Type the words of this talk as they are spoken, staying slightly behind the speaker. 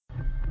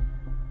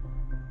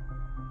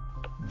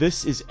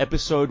This is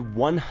episode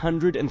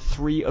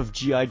 103 of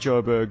G.I.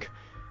 Joeberg.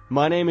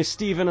 My name is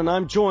Steven and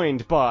I'm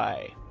joined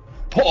by...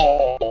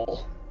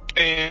 Paul!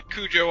 And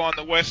Cujo on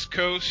the West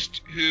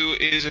Coast, who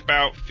is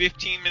about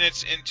 15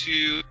 minutes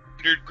into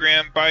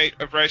 100-gram bite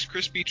of Rice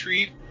Krispie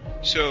treat,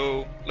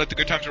 so let the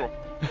good times roll.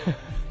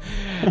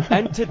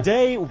 And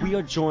today we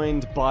are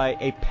joined by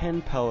a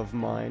pen pal of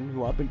mine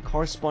who I've been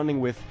corresponding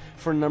with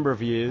for a number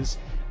of years.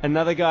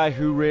 Another guy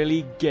who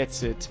really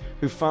gets it,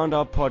 who found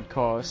our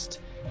podcast.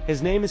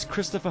 His name is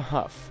Christopher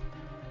Huff,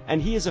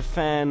 and he is a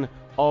fan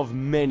of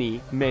many,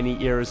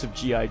 many eras of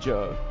G.I.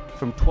 Joe,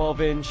 from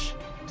 12-inch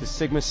to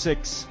Sigma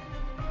 6,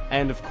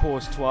 and of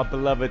course to our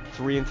beloved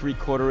 3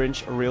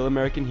 3/4-inch A Real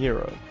American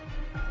Hero.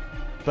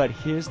 But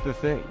here's the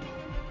thing,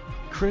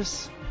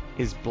 Chris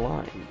is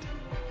blind.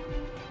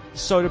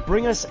 So to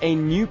bring us a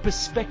new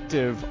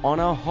perspective on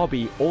our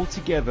hobby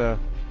altogether,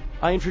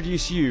 I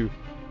introduce you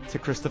to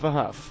Christopher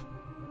Huff.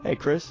 Hey,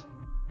 Chris.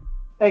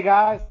 Hey,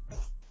 guys.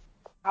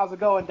 How's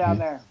it going down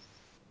there?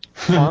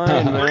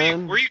 Fine,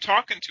 man. Where are you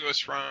talking to us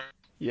from?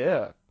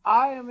 Yeah.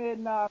 I am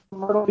in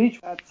Myrtle Beach.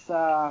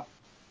 That's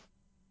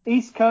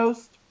East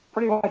Coast,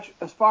 pretty much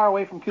as far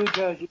away from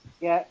Cujo as you can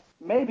get.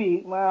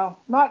 Maybe, well,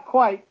 not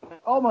quite,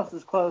 but almost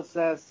as close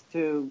as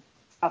to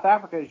South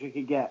Africa as you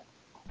could get.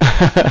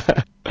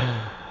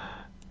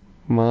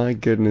 My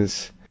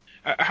goodness.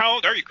 How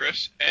old are you,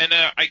 Chris? And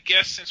I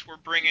guess since we're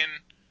bringing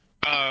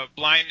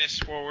blindness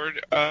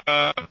forward,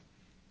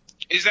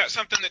 is that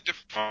something that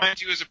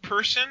defines you as a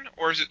person,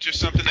 or is it just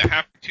something that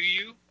happened to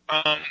you?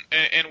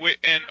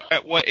 And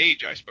at what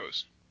age, I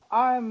suppose?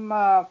 I'm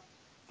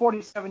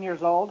 47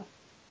 years old.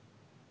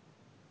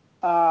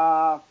 Though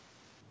I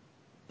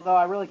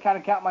really kind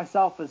of count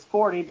myself as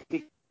 40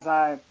 because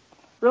I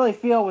really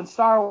feel when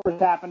Star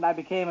Wars happened, I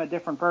became a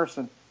different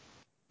person.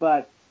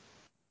 But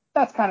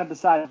that's kind of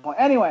beside the point.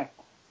 Anyway,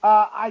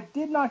 I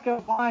did not go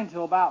blind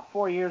until about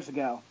 4 years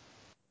ago.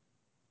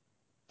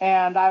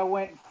 And I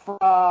went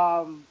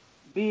from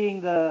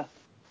being the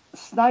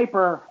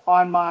sniper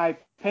on my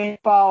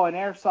paintball and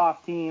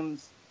airsoft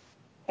teams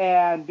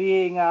and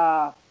being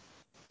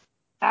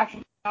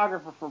action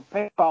photographer for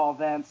paintball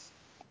events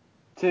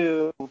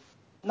to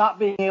not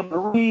being able to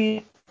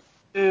read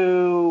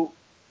to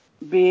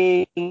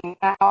being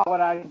now what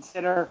I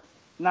consider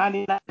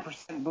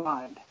 99%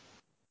 blind.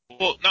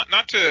 Well,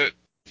 not to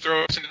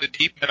throw us into the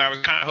deep end, I was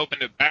kind of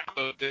hoping to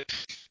backload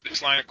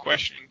this line of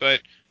questioning,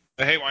 but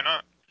hey, why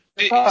not?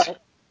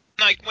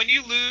 Like, when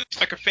you lose,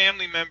 like, a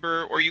family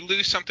member or you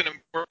lose something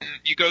important,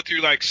 you go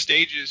through, like,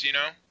 stages, you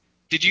know?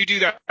 Did you do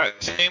that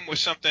same with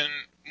something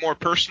more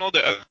personal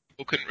that other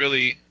people couldn't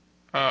really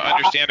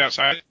understand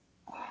outside?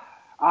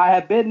 I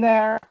have been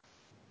there.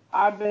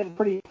 I've been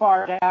pretty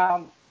far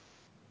down.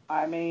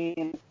 I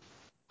mean,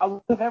 a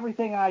lot of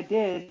everything I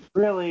did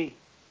really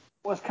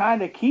was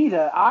kind of key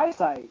to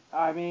eyesight.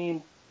 I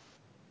mean,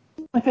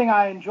 the only thing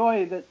I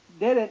enjoyed that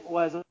did it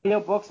was video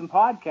books and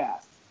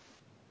podcasts.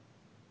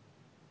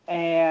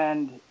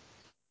 And,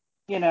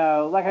 you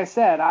know, like I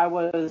said, I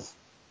was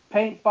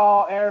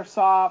paintball,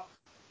 airsoft,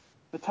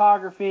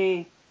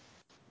 photography,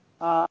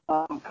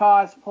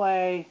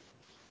 cosplay.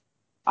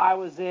 I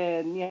was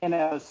in, you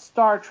know,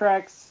 Star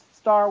Trek,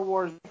 Star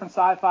Wars, different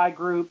sci-fi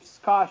groups,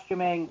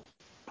 costuming,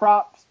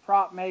 props,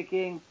 prop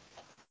making.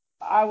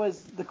 I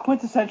was the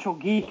quintessential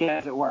geek,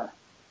 as it were.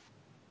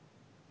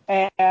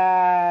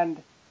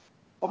 And,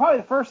 well, probably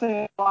the first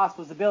thing I lost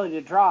was the ability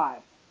to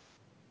drive,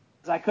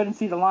 because I couldn't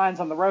see the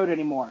lines on the road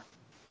anymore.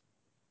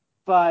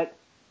 But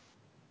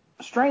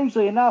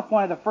strangely enough,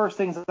 one of the first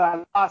things that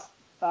I lost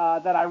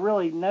that I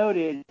really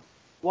noted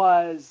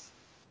was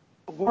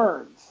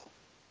words.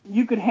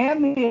 You could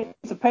hand me a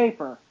piece of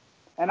paper,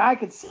 and I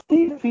could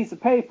see the piece of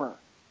paper.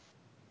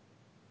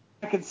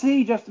 I could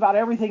see just about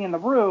everything in the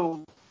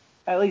room,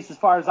 at least as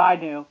far as I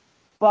knew,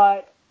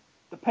 but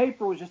the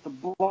paper was just a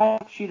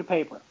blank sheet of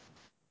paper.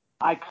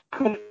 I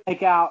couldn't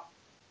make out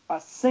a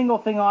single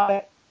thing on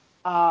it.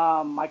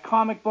 My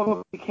comic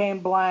book became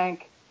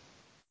blank.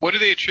 What do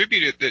they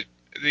attribute the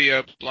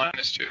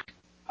blindness to?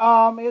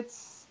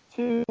 It's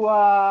to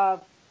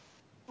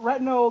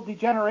retinal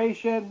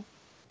degeneration,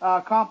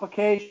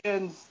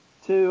 complications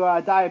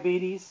to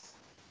diabetes.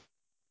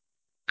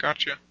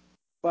 Gotcha.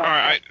 But, all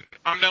right,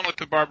 I'm done with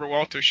the Barbara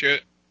Walters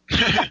shit.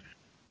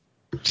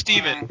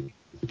 Steven,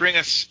 bring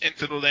us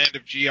into the land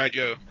of G.I.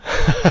 Joe.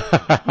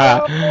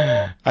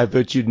 I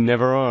bet you'd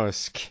never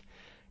ask.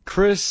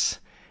 Chris,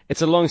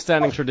 it's a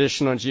long-standing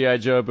tradition on G.I.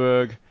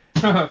 Joeberg.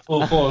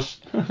 Full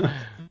force.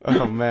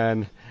 Oh,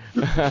 man.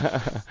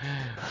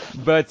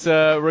 But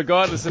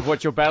regardless of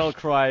what your battle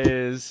cry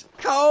is,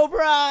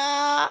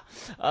 Cobra!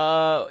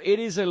 It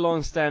is a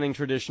long-standing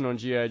tradition on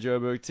G.I.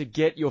 Joeberg to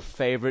get your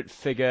favorite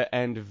figure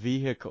and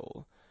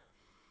vehicle.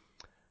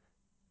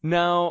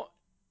 Now,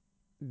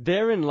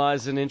 therein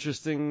lies an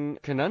interesting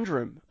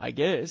conundrum, I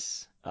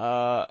guess.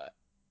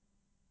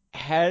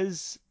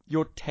 Has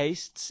your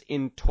tastes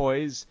in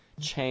toys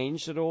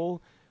changed at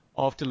all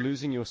after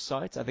losing your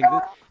sight?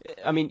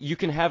 I mean, you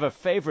can have a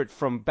favorite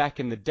from back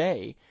in the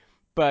day,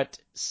 But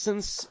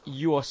since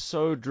you are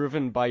so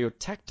driven by your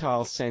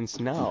tactile sense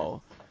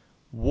now,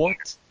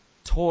 what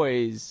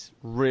toys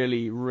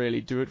really,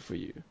 really do it for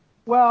you?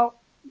 Well,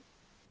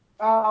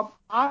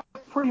 I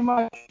pretty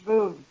much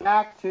moved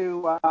back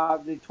to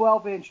the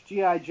 12-inch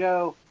G.I.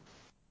 Joe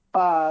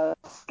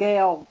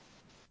scale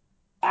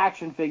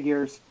action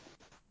figures.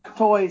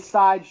 Toys,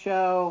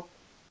 Sideshow.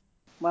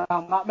 Well,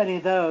 not many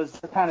of those.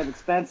 They're kind of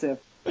expensive.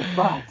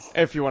 But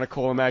if you want to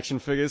call them action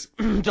figures,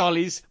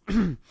 dollies.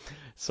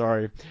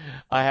 Sorry,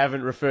 I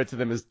haven't referred to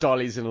them as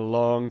dollies in a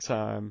long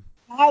time.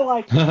 I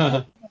like taking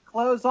the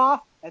clothes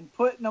off and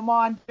putting them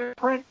on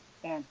different.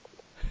 And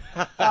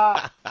one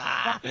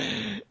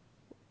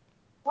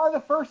of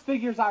the first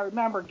figures I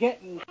remember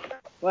getting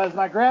was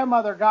my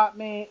grandmother got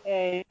me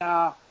a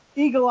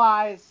Eagle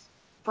Eyes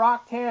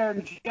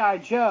frocked-haired G.I.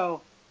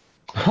 Joe.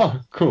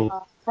 Oh,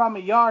 cool. From a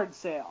yard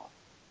sale.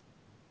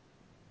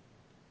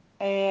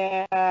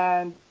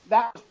 And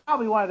that was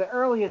probably one of the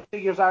earliest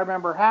figures I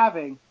remember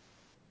having.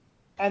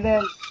 And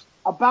then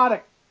about a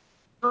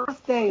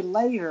birthday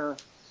later,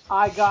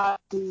 I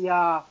got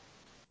the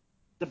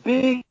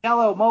big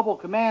yellow mobile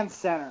command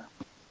center.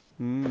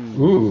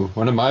 Ooh,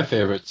 one of my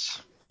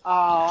favorites.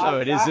 Oh,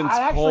 it isn't,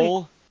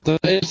 Paul? The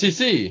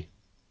MCC.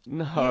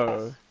 No.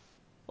 Yes.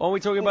 Aren't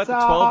we talking about the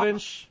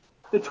 12-inch?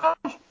 The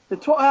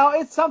 12-inch. Well,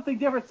 it's something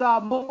different. It's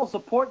mobile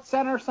support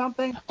center or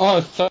something.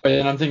 Oh, sorry,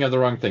 and I'm thinking of the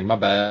wrong thing. My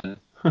bad.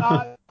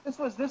 This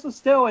was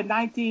still in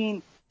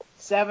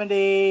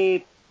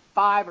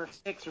 1975 or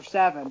 6 or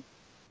 7.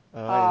 Oh,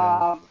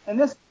 yeah. And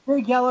this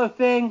big yellow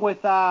thing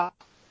with a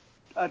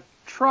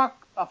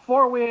truck, a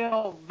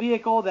 4-wheel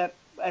vehicle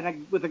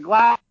with a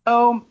glass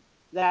dome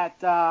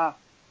that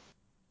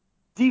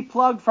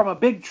deplugged from a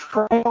big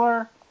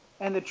trailer,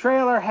 and the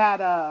trailer had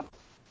a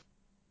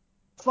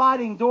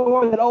sliding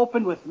door that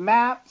opened with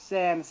maps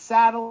and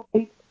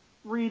satellite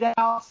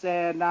readouts,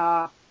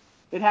 and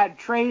it had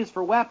trays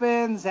for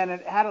weapons, and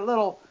it had a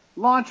little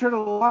launcher to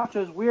launch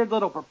those weird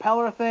little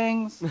propeller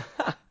things,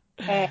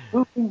 and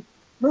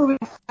moving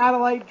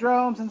satellite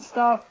drones and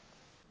stuff.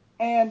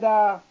 And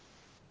I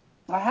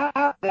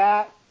had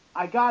that.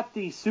 I got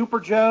the Super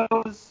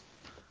Joes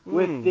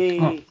with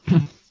the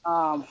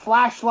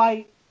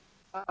flashlight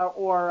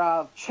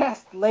or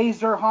chest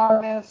laser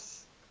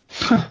harness.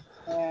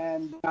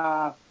 And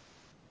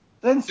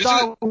then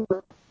Star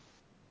Wars.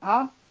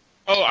 Huh?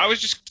 Oh, I was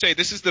just going to say,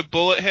 this is the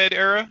Bullet Head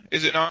era,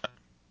 is it not?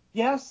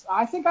 Yes,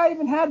 I think I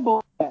even had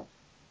Bullet Head.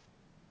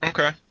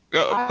 Okay.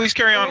 Please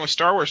carry on with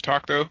Star Wars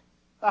talk, though.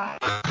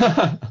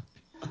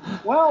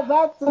 Well,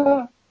 that's,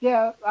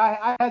 yeah,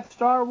 I had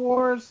Star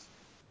Wars.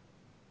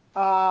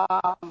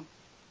 And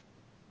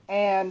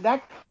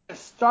that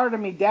started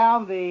me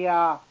down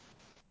the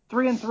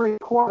 3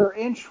 3/4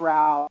 inch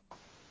route.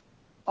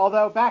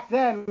 Although back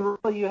then,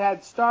 really, you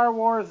had Star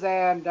Wars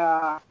and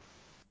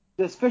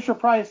this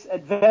Fisher-Price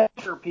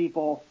Adventure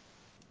people.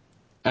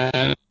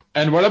 And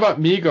what about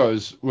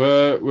Migos?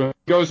 Were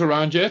Migos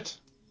around yet?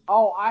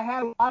 Oh, I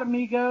had a lot of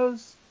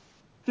Migos,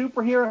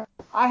 superhero.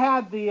 I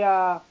had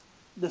the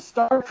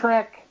Star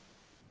Trek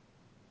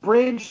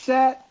bridge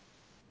set.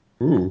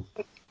 Ooh.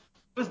 It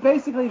was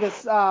basically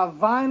this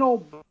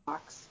vinyl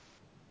box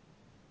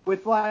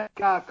with like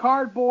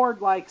cardboard,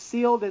 like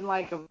sealed in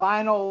like a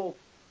vinyl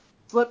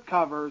slip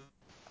covers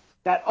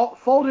that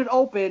folded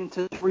open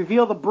to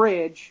reveal the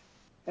bridge,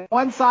 and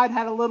one side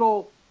had a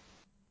little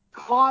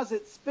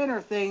closet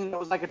spinner thing that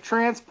was like a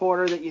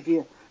transporter that if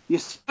you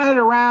spin it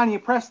around, you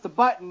press the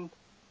button,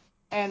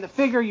 and the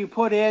figure you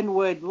put in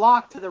would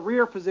lock to the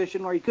rear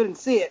position where you couldn't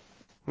see it,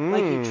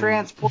 like you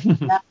transport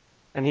that.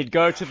 And he'd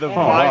go to the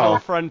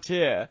vinyl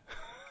frontier.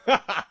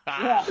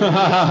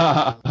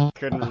 Yeah.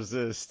 Couldn't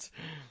resist.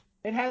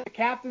 It had a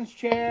captain's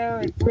chair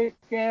and bridge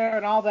chair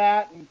and all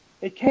that, and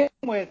it came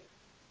with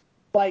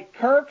like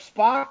Kirk,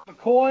 Spock,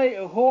 McCoy,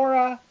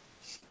 Uhura,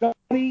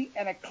 Scotty,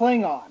 and a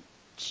Klingon.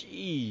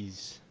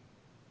 Jeez.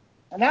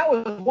 And that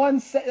was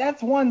one set.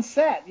 That's one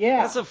set,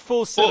 yeah. That's a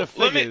full set of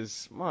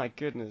figures. My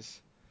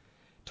goodness.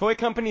 Toy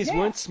companies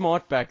weren't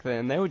smart back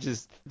then. They were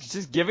just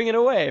giving it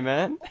away,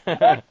 man.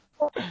 The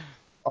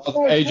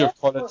age of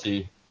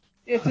quality.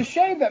 It's a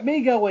shame that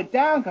Mego went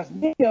down because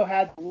Mego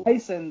had the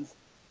license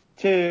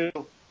to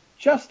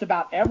just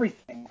about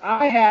everything.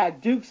 I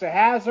had Dukes of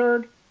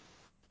Hazzard.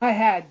 I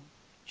had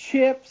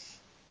Chips.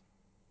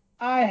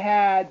 I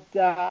had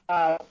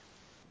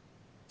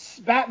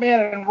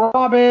Batman and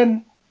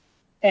Robin.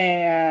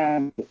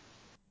 And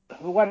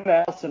what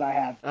else did I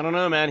have? I don't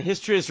know, man.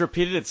 History has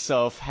repeated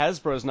itself.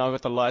 Hasbro's now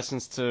got the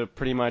license to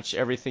pretty much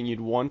everything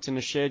you'd want in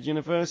a shared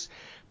universe.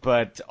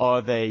 But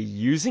are they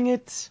using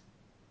it?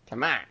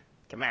 Come on.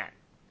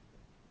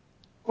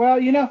 Well,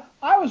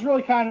 I was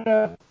really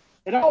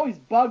it always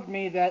bugged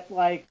me that,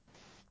 like,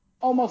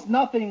 almost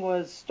nothing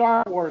was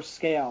Star Wars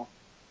scale.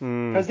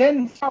 Because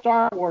then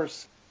Star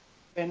Wars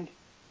happened,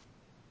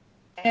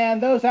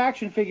 and those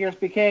action figures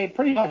became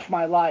pretty much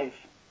my life.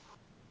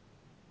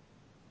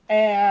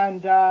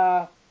 And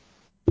I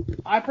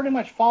pretty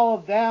much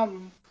followed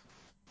them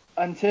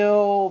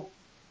until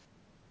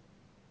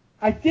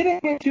I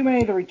didn't get too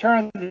many of the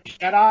Return of the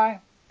Jedi.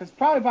 because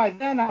probably by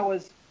then I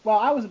was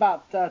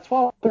about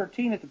 12,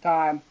 13 at the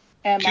time,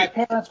 and my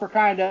parents were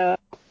kind of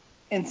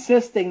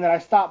insisting that I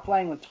stop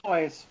playing with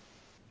toys.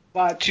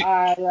 But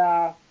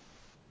I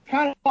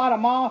kind of fought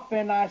them off,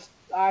 and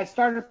I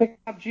started picking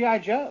up G.I.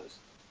 Joes.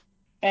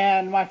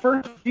 And my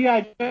first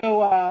G.I.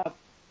 Joe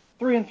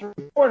 3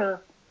 3/4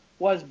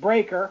 was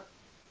Breaker.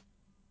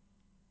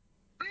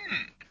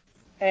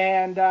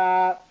 And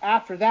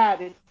after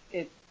that,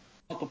 it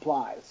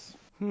multiplies.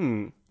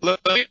 Let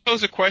me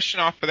pose a question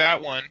off of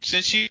that one.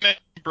 Since you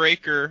mentioned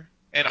Breaker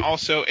and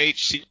also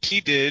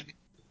HCT did,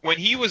 when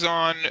he was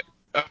on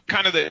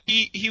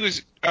he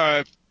was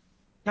kind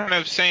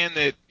of saying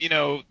that,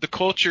 the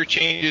culture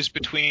changes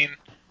between,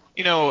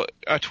 a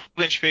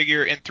 12-inch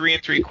figure and 3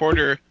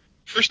 3/4.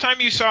 First time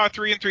you saw a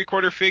 3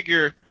 3/4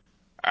 figure,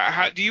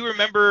 do you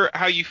remember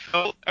how you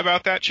felt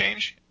about that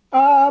change?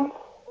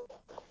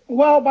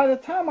 Well, by the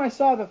time I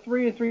saw the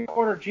 3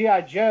 3/4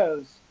 G.I.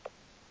 Joes,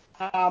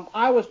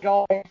 I was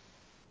going,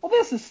 well,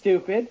 this is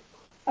stupid.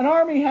 An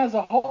army has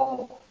a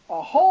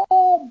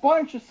whole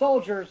bunch of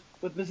soldiers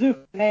with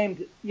bazookas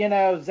named,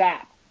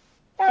 Zap.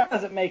 That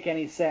doesn't make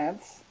any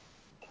sense.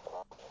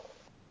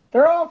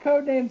 They're all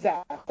codenamed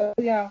Zap,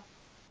 And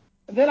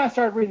then I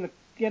started reading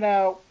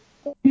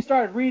you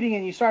started reading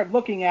and you started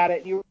looking at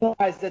it, you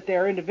realize that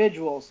they're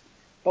individuals.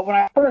 But when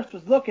I first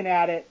was looking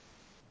at it,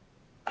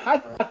 I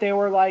thought they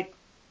were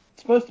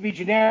supposed to be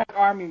generic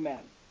army men.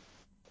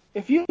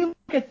 If you look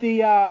at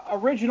the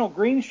original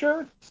green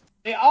shirts,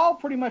 they all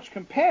pretty much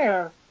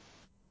compare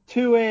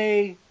to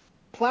a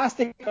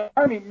plastic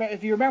army.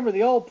 If you remember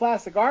the old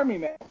plastic army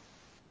man.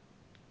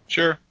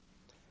 Sure.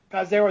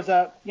 Because there was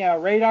a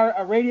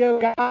radio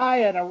guy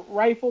and a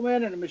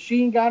rifleman and a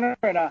machine gunner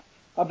and a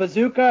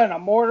bazooka and a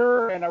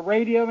mortar and a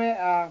radio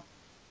man,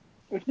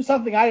 which is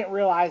something I didn't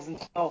realize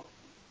until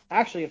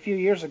actually a few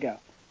years ago.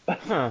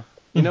 Huh.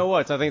 You know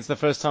what? I think it's the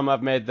first time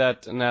I've made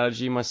that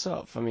analogy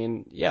myself. I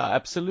mean, yeah,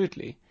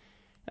 absolutely.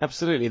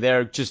 Absolutely.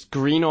 They're just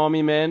green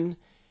army men.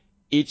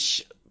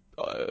 Each,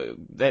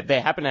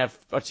 they happen to have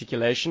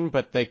articulation,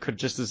 but they could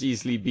just as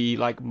easily be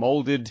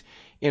molded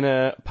in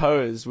a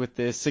pose with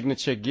their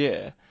signature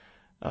gear,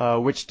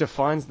 which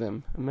defines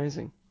them.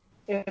 Amazing.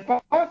 If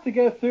I have to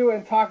go through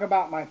and talk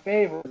about my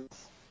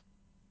favorites,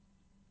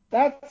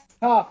 that's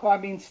tough. I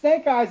mean,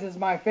 Snake Eyes is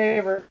my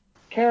favorite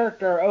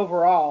character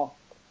overall.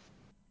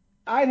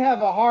 I'd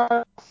have a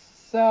hard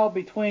sell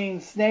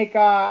between Snake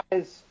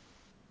Eyes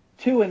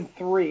 2 and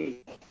 3.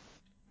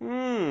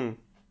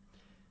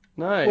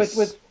 Nice.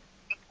 With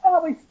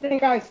probably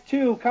Snake Eyes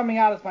 2 coming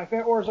out as my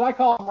favorite, or as I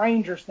call him,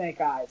 Ranger Snake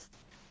Eyes.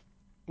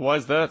 Why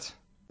is that?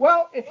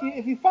 Well, if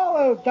you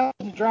follow Dungeons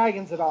and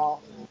Dragons at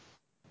all,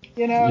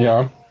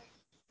 Yeah.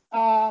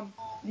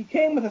 He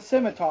came with a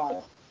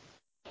scimitar.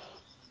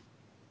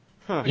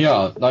 Huh.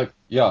 Yeah,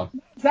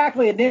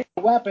 Exactly a ninja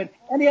weapon,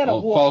 and he had a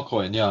wolf.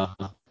 Falcon, yeah.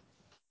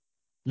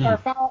 Or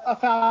a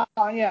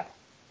falcon, yeah.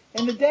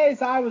 In the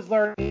days I was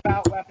learning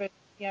about weapons,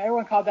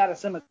 everyone called that a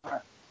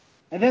scimitar.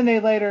 And then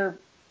later,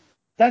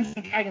 Dungeons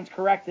and Dragons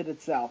corrected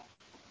itself.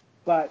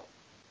 And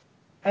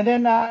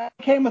then it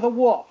came with a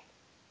wolf.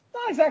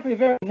 Not exactly a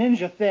very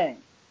ninja thing.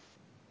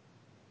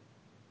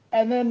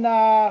 And then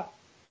the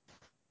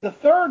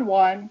third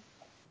one,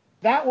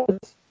 I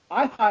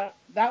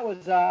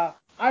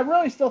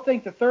really still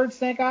think the third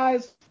Snake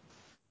Eyes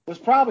was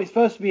probably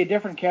supposed to be a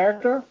different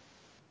character.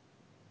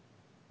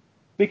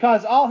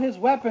 Because all his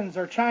weapons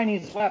are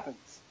Chinese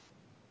weapons.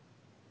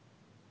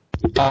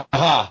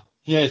 Aha!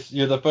 Yes,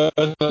 you're the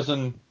first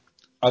person,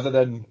 other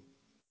than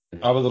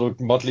our little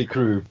motley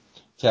crew,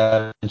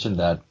 to mention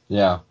that.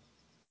 Yeah.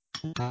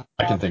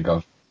 I can think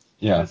of.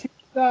 Yeah.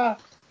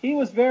 He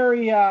was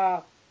very, he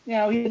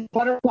had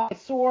butterfly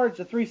swords,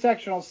 a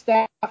 3-sectional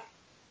staff.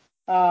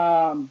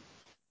 Other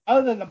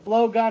than the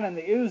blowgun and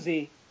the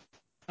Uzi,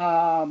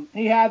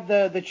 he had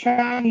the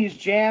Chinese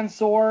Jan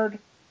sword.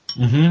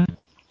 Mm-hmm.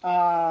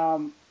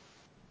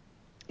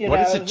 What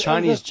is a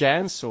Chinese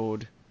Jan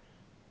sword?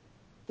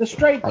 The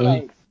straight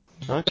blade.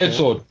 Okay. It's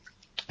sword.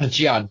 And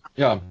Jian.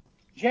 Yeah.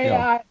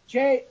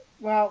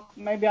 Well,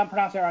 maybe I'm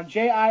pronouncing it wrong.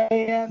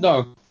 Jian.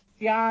 No.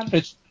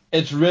 Jian.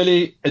 It's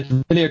really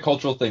a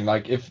cultural thing.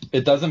 If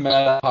it doesn't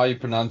matter how you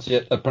pronounce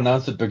it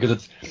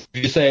because if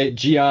you say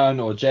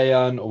Jian or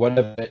Jayan or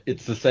whatever,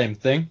 it's the same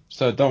thing.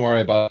 So don't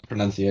worry about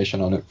pronunciation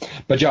on it.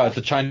 But yeah, it's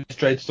a Chinese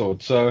straight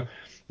sword. So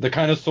the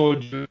kind of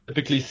sword you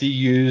typically see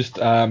used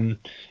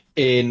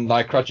in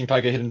Crouching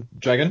Tiger, Hidden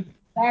Dragon.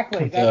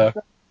 Exactly.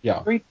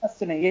 Yeah. Great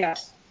Destiny.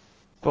 Yes.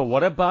 But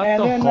what about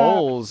the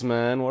holes,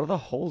 man? What are the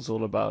holes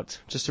all about?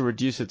 Just to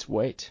reduce its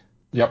weight.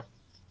 Yep.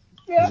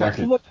 Yeah,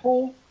 Exactly. to look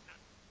cool.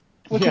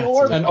 With Yeah, the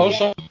orb. And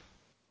also.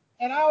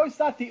 And I always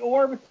thought the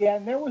orb at the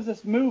end. There was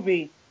this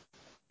movie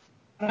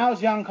when I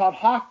was young called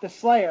Hawk the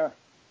Slayer.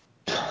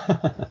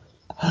 And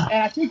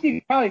I think you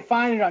can probably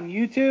find it on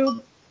YouTube.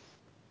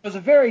 It was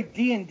a very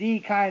D&D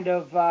kind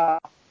of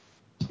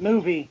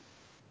movie.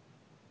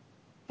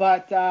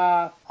 But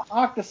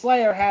Hawk the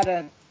Slayer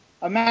had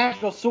a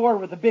magical sword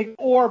with a big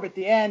orb at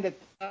the end,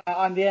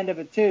 on the end of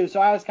it too. So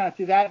I always kind of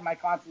threw that in my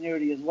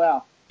continuity as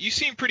well. You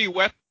seem pretty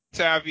weapon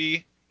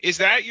savvy. Is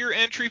that your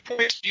entry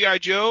point to G.I.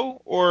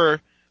 Joe,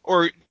 or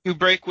you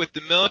break with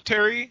the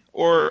military,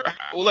 or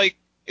like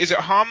is it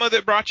Hama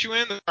that brought you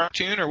in the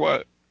cartoon, or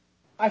what?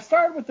 I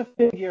started with the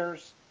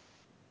figures,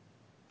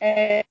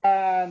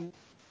 and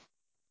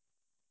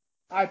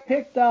I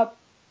picked up,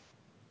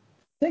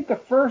 I think the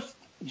first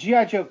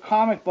G.I. Joe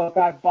comic book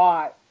I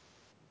bought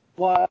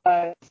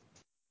was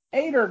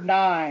 8 or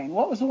 9.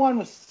 What was the one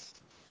with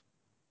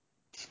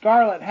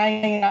Scarlet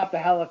hanging out the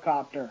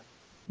helicopter?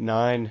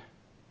 9.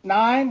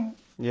 9?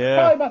 Yeah.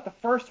 Probably about the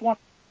first one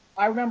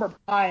I remember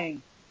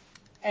buying.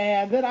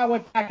 And then I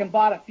went back and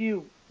bought a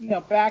few,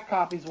 back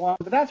copies one.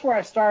 But that's where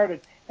I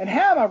started. And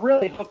Hama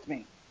really hooked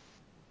me.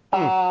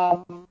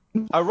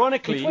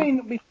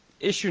 Ironically,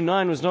 issue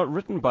 9 was not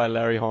written by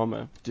Larry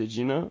Hama. Did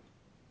you know?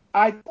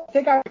 I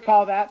think I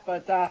recall that,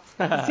 but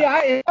see,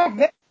 I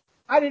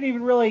didn't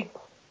even really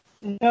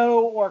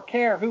know or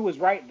care who was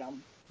writing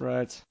them.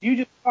 Right. You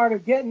just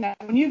started getting that.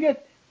 When you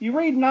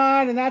read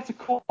 9, and that's a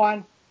cool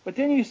one, but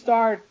then you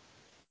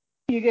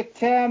get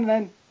 10,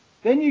 and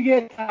then you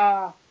get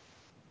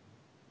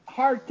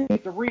Hard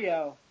Ticket to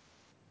Rio.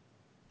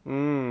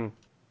 Mm.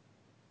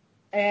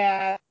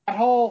 And that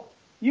whole,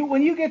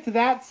 when you get to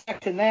that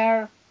section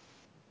there,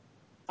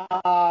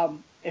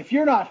 if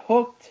you're not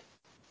hooked,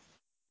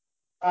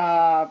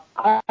 I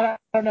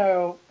don't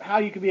know how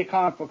you could be a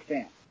comic book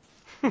fan.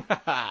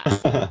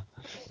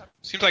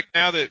 Seems like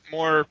now that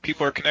more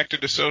people are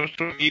connected to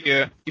social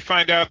media, you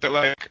find out that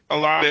like a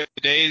lot of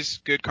today's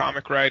good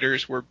comic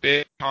writers were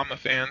big Hama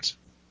fans.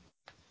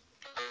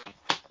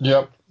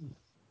 Yep.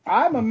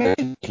 I'm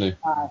amazed.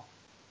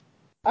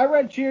 I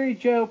read G.I.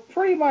 Joe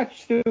pretty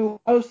much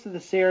through most of the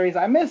series.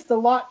 I missed a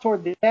lot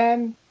toward the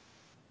end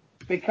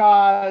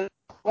because,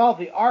 well,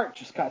 the art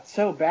just got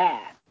so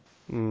bad.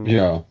 Mm.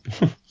 Yeah.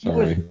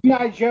 Sorry. It was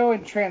G.I. Joe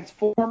and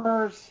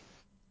Transformers,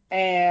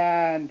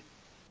 and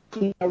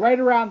right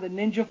around the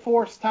Ninja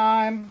Force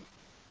time,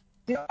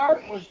 the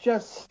art was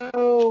just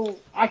so,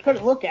 I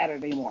couldn't look at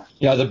it anymore.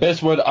 Yeah, the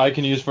best word I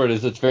can use for it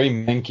is it's very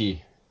manky.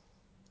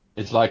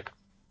 It's like,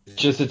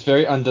 it's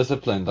very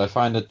undisciplined. I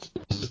find it,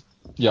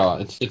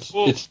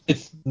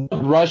 it's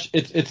rush.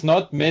 It's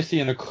not messy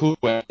in a cool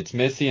way. It's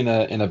messy in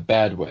a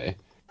bad way.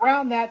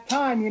 Around that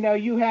time,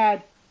 you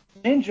had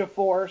Ninja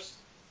Force,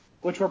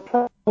 which were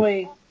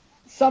probably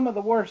some of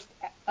the worst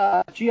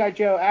G.I.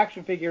 Joe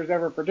action figures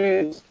ever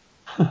produced.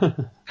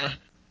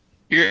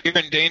 You're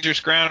in dangerous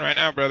ground right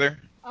now, brother.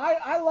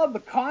 I love the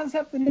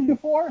concept of Ninja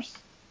Force,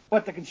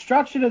 but the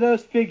construction of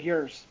those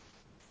figures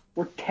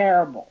were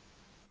terrible.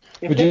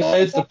 Would you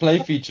say it's the play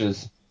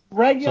features?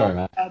 Regular. Sorry,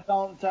 man.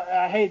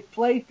 I hate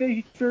play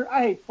features.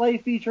 I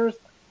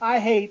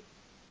hate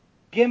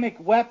gimmick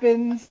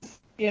weapons.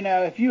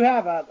 If you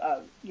have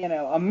a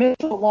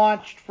missile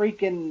launched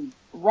freaking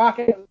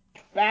rocket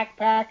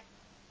backpack,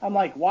 I'm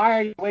like, why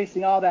are you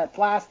wasting all that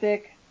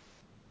plastic?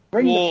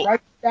 Bring the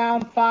price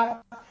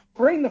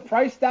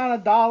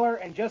down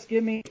 $1 and just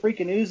give me a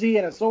freaking Uzi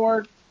and a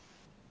sword.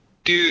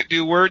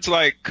 Do words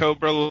like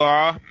Cobra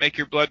Law make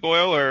your blood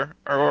boil, or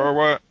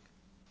what?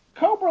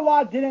 Cobra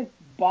Law didn't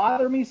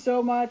bother me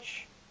so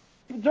much.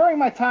 During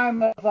my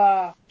time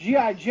of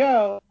G.I.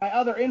 Joe, my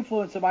other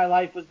influence in my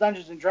life was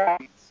Dungeons and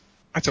Dragons.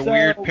 That's a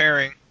weird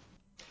pairing.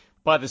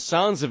 By the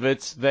sounds of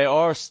it, they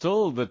are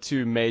still the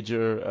two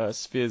major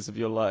spheres of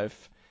your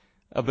life.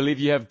 I believe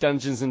you have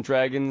Dungeons and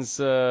Dragons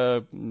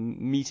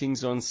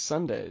meetings on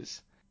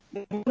Sundays.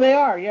 They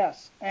are,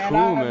 yes. And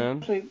cool, man.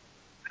 Actually,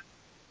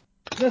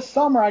 this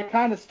summer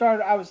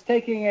I was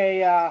taking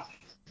a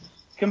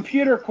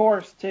computer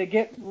course to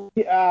get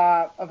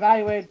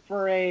evaluated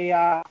for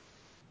a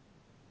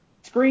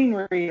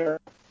screen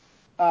reader.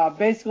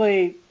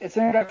 Basically, it's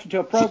an introduction to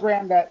a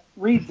program that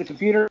reads the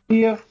computer to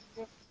you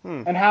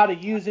and how to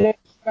use it,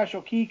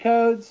 special key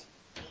codes.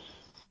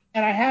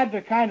 And I had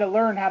to kind of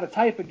learn how to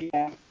type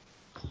again.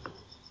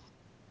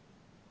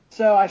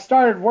 So I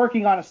started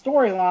working on a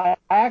storyline.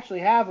 I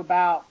actually have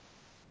about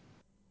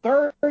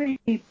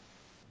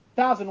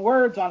 30,000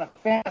 words on a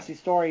fantasy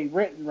story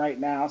written right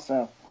now.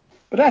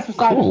 But that's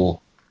beside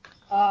cool.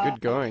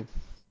 Good going.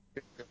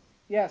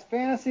 Yes,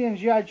 fantasy and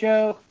G.I.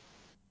 Joe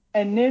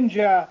and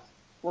Ninja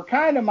were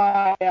kind of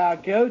my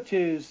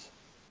go-tos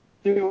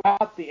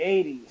throughout the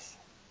 80s.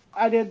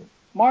 I did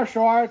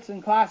martial arts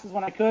and classes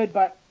when I could,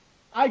 but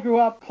I grew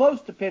up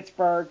close to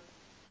Pittsburgh.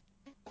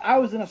 I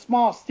was in a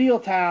small steel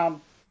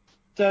town,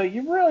 so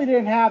you really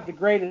didn't have the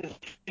greatest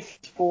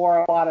for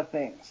a lot of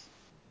things.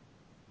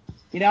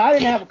 I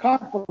didn't have a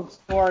comic book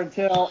store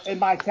in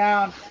my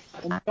town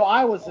until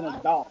I was an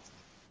adult.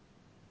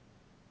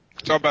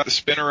 It's all about the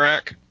spinner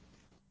rack.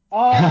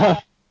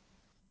 I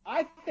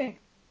think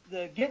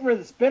getting rid of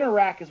the spinner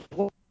rack is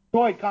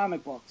destroyed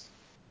comic books.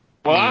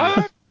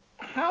 What?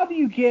 How do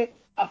you get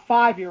a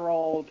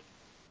 5-year-old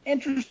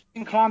interested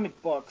in comic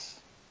books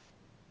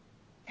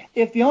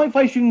if the only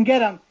place you can get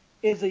them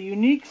is a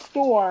unique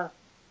store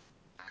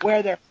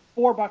where they're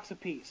 $4 a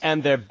piece?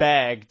 And they're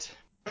bagged.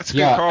 That's a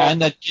good call.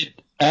 And that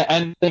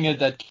thing is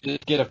that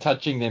kid of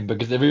touching them,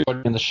 because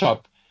everybody in the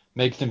shop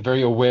makes them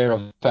very aware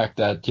of the fact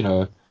that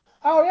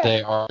Oh yeah.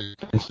 They are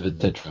expensive,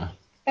 etc.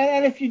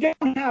 And if you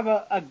don't have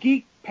a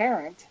geek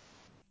parent,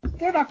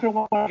 they're not going to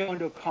want to go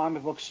into a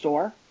comic book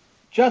store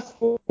just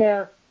for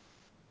their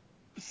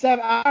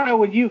I don't know,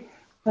 when you,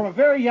 from a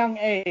very young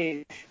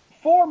age,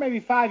 4, maybe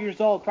 5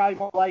 years old, probably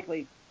more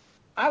likely,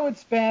 I would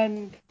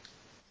spend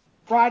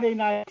Friday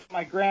night at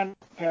my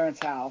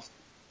grandparents' house.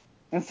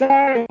 And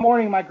Saturday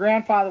morning, my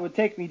grandfather would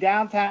take me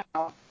downtown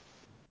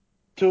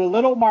to a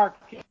little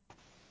market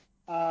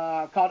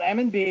called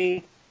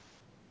M&B,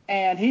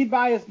 and he'd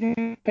buy his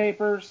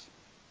newspapers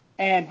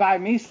and buy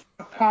me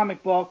some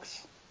comic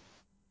books,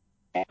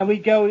 and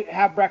we'd go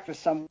have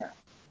breakfast somewhere.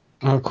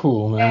 Oh,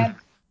 cool, man. And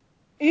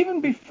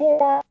even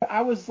before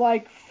I was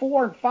like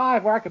 4 and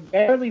 5, where I could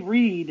barely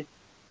read,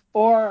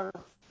 or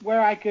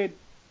where I could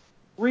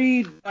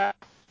read, but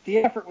the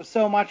effort was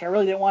so much I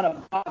really didn't want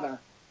to bother.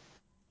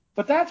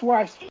 But that's where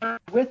I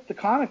started with the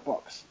comic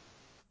books.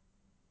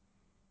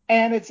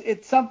 And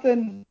it's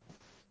something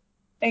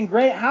and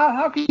great.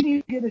 How can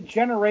you get a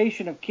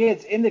generation of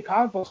kids into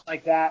comic books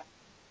like that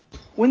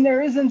when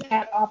there isn't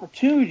that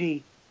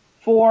opportunity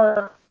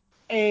for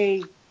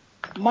a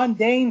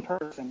mundane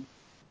person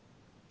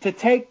to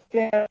take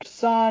their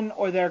son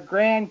or their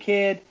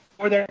grandkid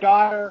or their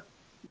daughter,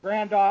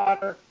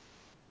 granddaughter,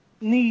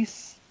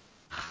 niece,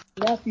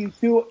 nephew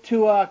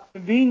to a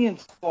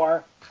convenience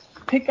store,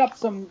 pick up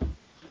some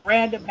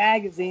random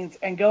magazines,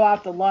 and go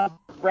out to lunch,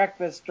 or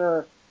breakfast,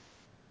 or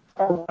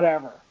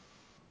whatever.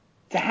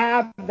 To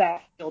have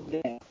that filled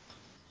in.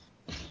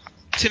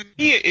 To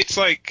me, it's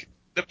like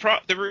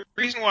the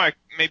reason why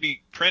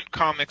maybe print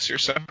comics are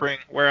suffering,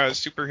 whereas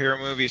superhero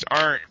movies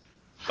aren't.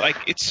 Like,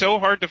 it's so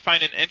hard to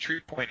find an entry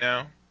point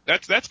now.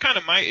 That's kind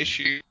of my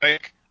issue.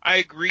 Like, I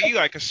agree,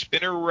 like a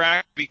spinner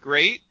rack would be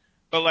great,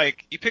 but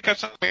like you pick up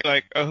something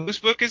like, whose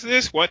book is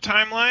this? What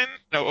timeline?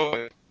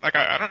 No, like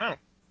I don't know.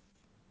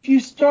 If you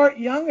start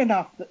young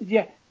enough,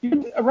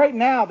 right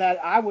now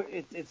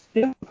it's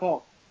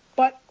difficult.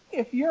 But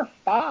if you're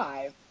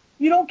 5,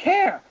 you don't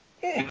care.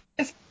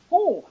 It's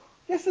cool.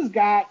 This has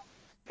got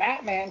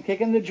Batman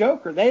kicking the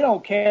Joker. They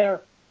don't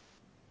care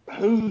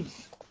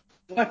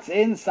what's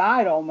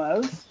inside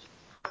almost.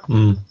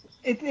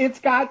 It's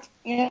got,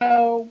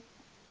 a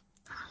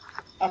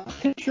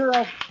picture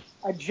of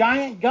a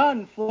giant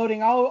gun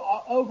floating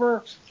all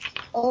over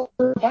a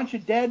bunch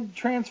of dead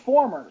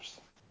Transformers.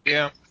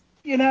 Yeah.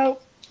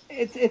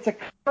 It's a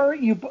cover.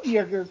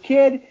 You're a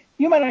kid.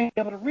 You might not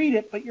be able to read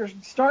it, but you're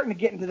starting to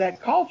get into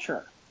that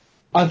culture.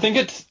 I think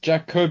it's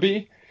Jack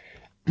Kirby.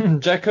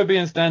 Jack Kirby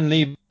and Stan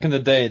Lee back in the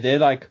day, they're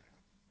like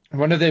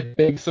one of their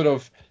big sort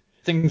of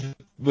things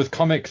with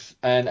comics,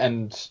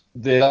 and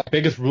their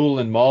biggest rule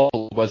in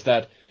Marvel was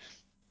that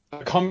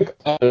a comic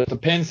the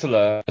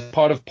penciler, as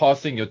part of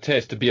passing your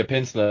test to be a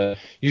penciler,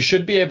 you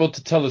should be able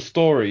to tell a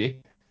story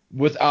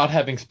without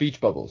having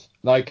speech bubbles.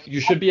 Like, you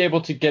should be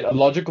able to get a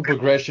logical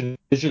progression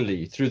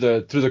visually through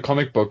the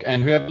comic book,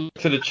 and whoever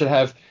looks at it should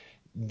have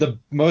the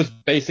most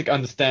basic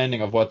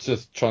understanding of what's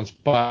just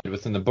transpired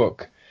within the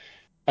book.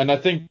 And I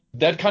think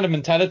that kind of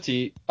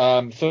mentality,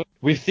 so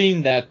we've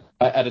seen that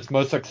at its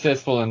most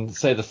successful in,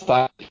 say, the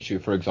Style issue,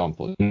 for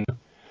example.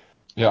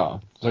 Yeah,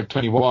 it's like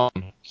 21.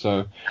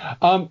 So,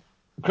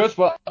 Chris,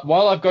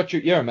 while I've got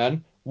your ear,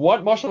 man,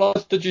 what martial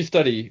arts did you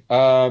study,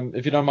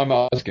 if you don't mind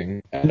me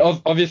asking? And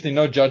obviously,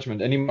 no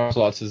judgment. Any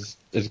martial arts is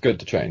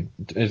good to train.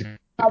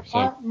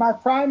 My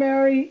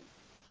primary,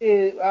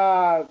 is,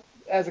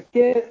 as a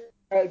kid,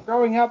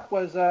 growing up,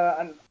 was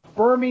a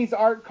Burmese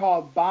art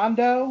called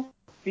Bando,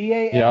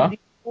 Bando.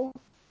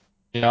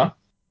 Yeah.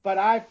 But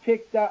I've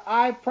picked up.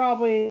 I've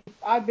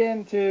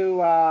been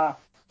to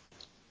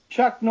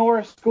Chuck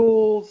Norris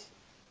schools.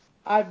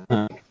 I've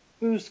been to Kung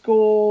Fu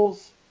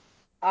schools.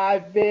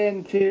 I've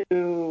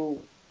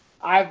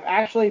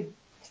actually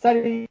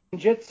studied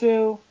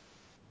Jiu-Jitsu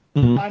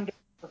under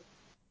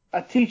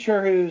a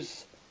teacher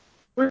who's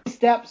 3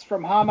 steps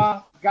from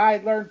Hama. A guy I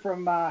learned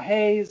from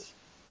Hayes.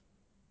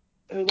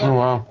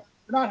 Not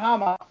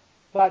Hama,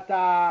 but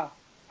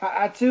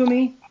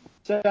Hatsumi.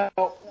 So,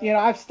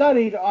 I've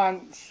studied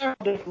on several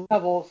different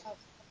levels,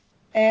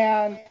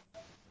 and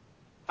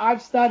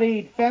I've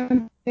studied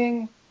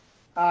fencing,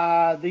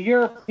 the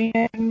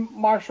European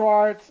martial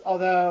arts,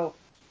 although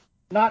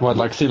not... What,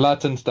 like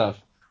Silat and stuff?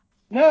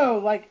 No,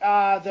 like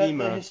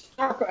the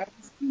historical... Have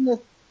you seen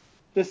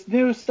this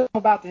new stuff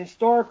about the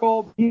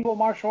historical medieval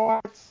martial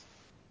arts?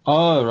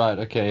 Oh, right,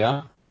 okay,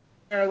 yeah.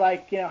 Or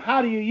like, I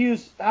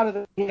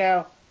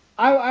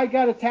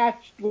got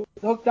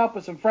hooked up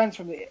with some friends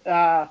from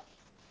the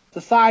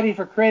Society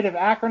for Creative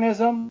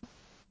Anachronism.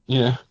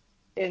 Yeah.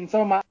 In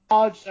some of my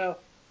college, so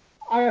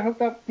I got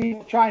hooked up with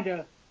people trying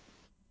to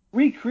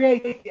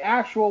recreate the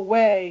actual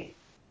way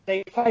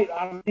they fight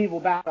on a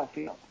medieval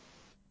battlefield.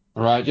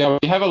 Right, yeah,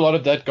 we have a lot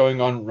of that going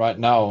on right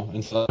now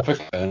in South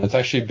Africa, and it's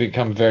actually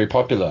become very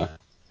popular.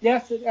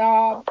 Yes,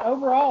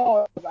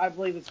 overall, I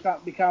believe it's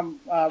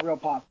become real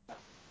popular.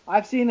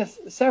 I've seen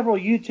several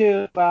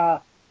YouTube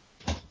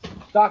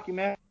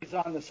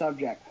documentaries on the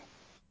subject,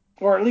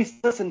 or at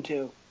least listened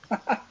to.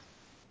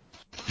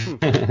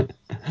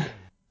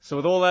 So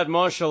with all that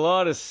martial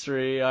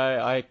artistry,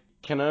 I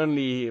can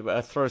only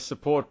throw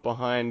support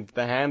behind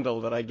the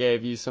handle that I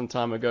gave you some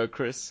time ago,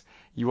 Chris.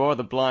 You are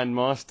the blind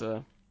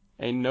master.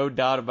 Ain't no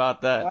doubt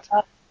about that.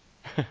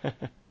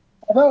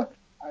 Although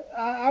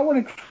I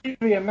wouldn't claim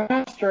to be a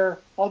master,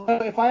 although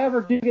if I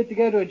ever do get to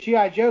go to a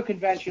G.I. Joe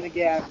convention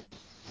again,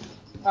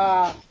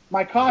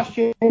 my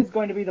costume is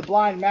going to be the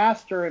blind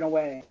master in a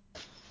way.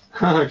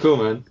 Cool,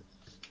 man.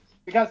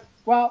 Because,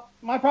 well,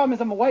 my problem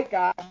is I'm a white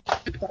guy,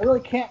 so I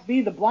really can't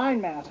be the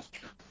blind master.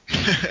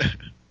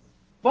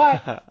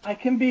 But I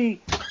can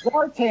be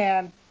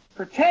Zartan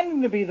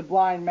pretending to be the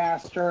blind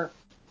master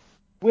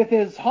with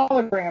his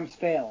holograms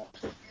fail.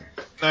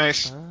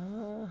 Nice.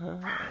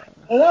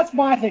 So that's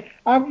my thing.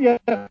 I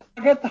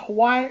get the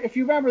Hawaiian. If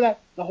you remember that,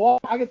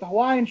 I get the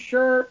Hawaiian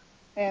shirt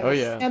and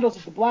the sandals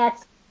with the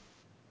blacks,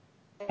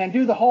 and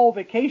do the whole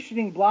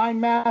vacationing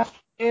blind master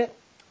shit.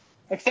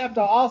 Except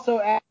I'll also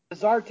add the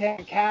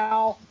Zartan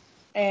cowl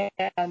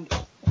and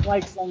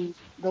like the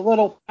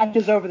little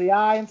patches over the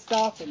eye and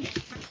stuff. And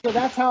so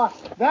that's how.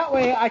 That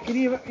way I could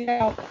even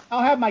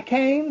I'll have my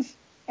canes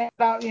and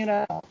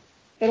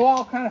it'll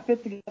all kind of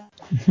fit together.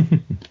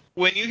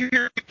 When you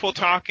hear people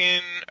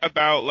talking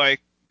about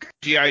like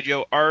G.I.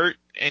 Joe art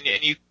and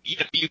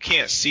you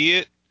can't see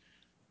it,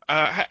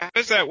 how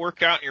does that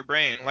work out in your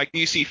brain? Like, do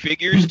you see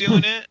figures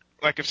doing it?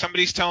 Like, if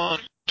somebody's telling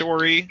a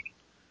story,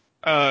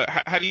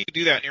 how do you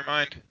do that in your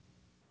mind?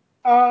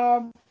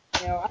 I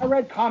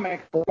read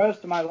comics for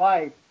most of my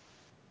life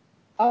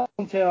up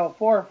until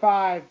 4 or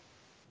 5,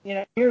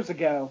 years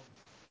ago.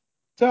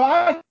 So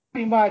I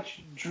pretty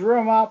much drew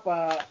them up,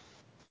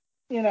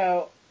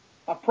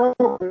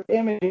 appropriate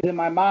images in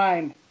my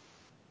mind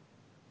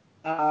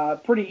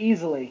pretty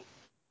easily.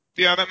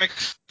 Yeah, that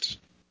makes sense.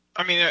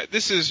 I mean,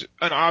 this is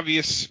an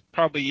obvious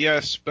probably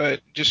yes,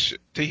 but just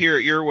to hear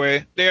it your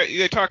way,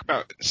 they talk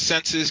about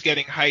senses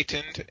getting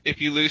heightened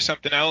if you lose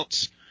something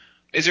else.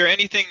 Is there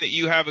anything that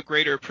you have a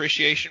greater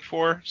appreciation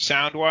for,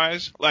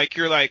 sound-wise? Like,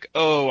 you're like,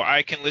 oh,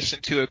 I can listen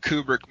to a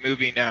Kubrick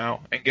movie now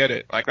and get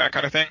it, like that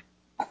kind of thing?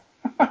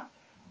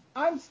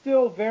 I'm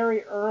still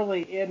very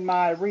early in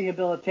my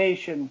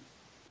rehabilitation,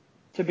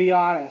 to be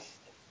honest.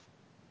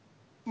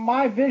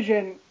 My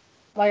vision,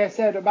 like I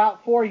said,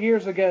 about 4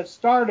 years ago,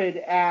 started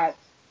at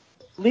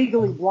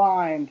legally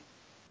blind,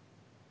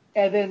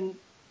 and then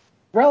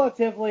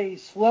relatively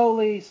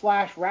slowly /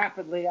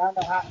 rapidly, I don't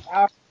know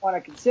how you want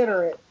to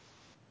consider it,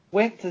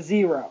 went to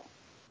 0.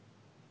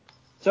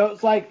 So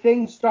it's like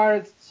things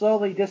started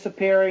slowly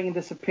disappearing and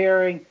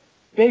disappearing,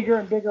 bigger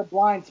and bigger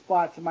blind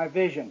spots in my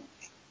vision.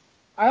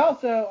 I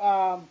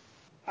also,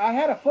 I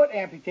had a foot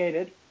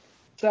amputated,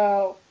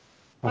 so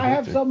I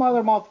have some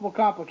other multiple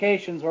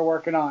complications we're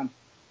working on.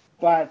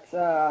 But,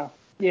 so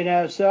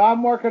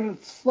I'm working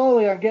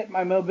slowly on getting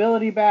my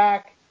mobility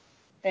back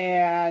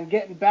and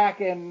getting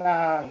back in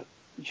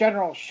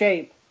general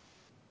shape.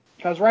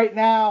 Because right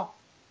now,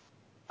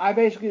 I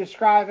basically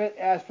describe it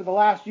as for the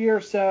last year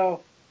or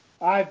so,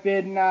 I've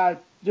been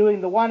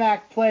doing the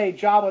one-act play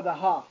Jabba the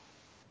Hutt.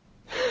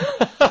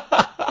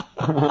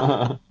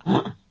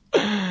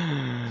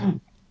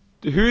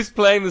 Who's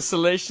playing the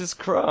Salacious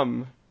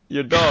Crumb?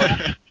 Your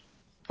dog.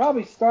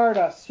 Probably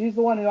Stardust. She's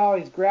the one who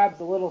always grabs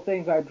the little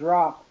things I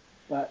drop.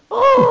 But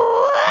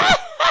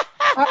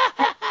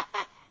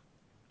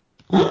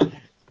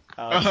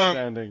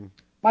Outstanding.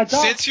 My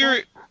dog,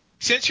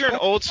 since you're an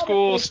old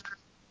school,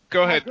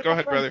 go ahead,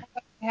 brother.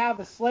 Have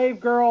a slave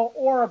girl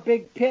or a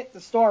big pit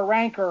to store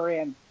Rancor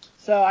in,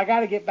 so I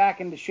got to get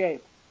back into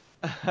shape.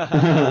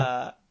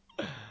 Yeah,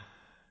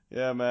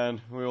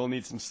 man, we all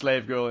need some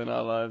slave girl in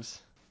our lives.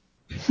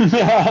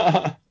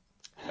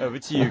 Over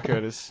to you,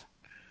 Curtis.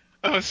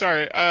 Oh,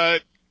 sorry.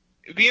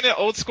 Being an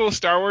old school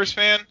Star Wars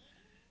fan,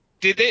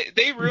 did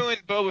they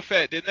ruined Boba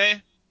Fett, didn't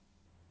they?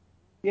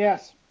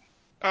 Yes.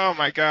 Oh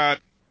my God.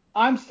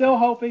 I'm still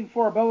hoping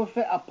for a Boba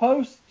Fett, a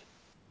post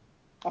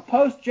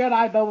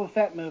Jedi Boba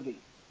Fett movie.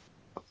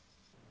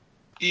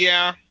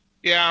 Yeah.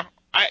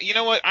 You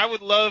know what? I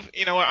would love.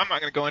 You know what? I'm not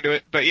gonna go into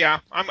it, but yeah,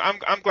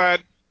 I'm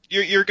glad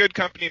you're good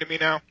company to me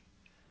now.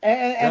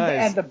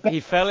 Guys, And he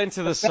fell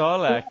into the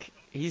Sarlacc.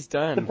 He's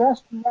done. The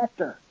best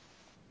director,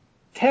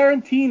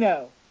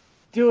 Tarantino,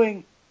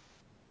 doing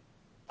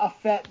a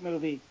Fett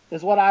movie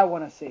is what I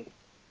want to see.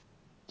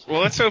 Well,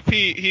 let's hope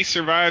he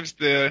survives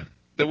the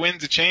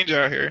winds of change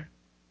out here.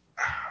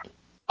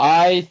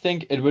 I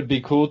think it would be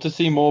cool to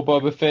see more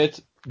Boba Fett,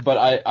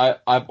 but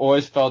I've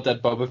always felt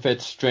that Boba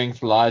Fett's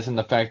strength lies in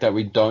the fact that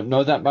we don't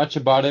know that much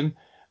about him.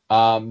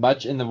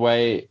 Much in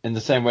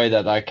the same way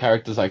that like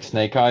characters like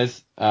Snake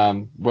Eyes,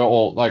 we're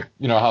all like,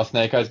 how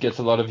Snake Eyes gets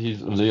a lot of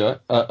his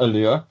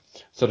allure,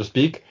 so to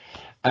speak.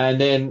 And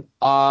then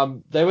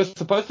they were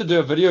supposed to do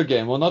a video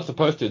game. Well, not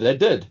supposed to. They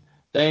did.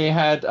 They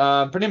had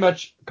pretty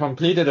much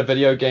completed a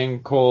video game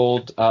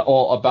called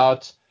or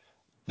about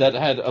that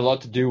had a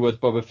lot to do with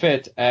Boba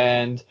Fett,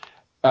 and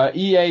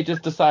EA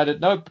just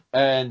decided nope,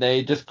 and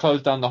they just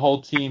closed down the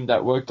whole team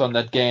that worked on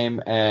that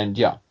game, and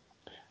yeah.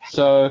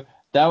 So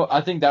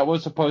I think that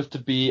was supposed to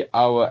be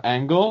our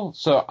angle.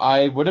 So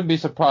I wouldn't be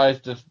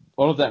surprised if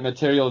all of that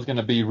material is going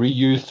to be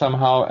reused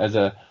somehow as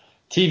a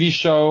TV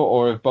show,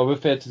 or if Boba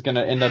Fett is going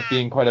to end up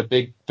being quite a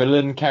big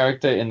villain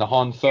character in the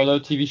Han Solo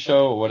TV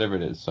show, or whatever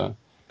it is. So,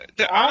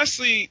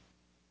 honestly,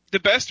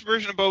 the best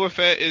version of Boba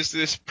Fett is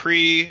this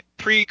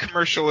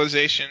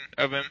pre-commercialization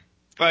of him.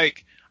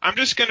 Like, I'm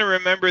just going to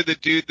remember the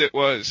dude that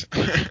was.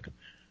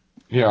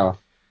 yeah.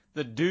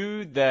 The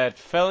dude that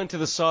fell into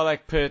the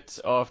Sarlacc pit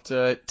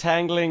after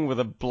tangling with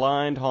a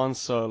blind Han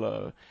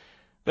Solo.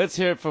 Let's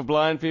hear it for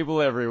blind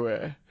people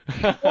everywhere.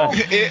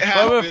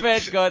 Boba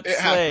Fett got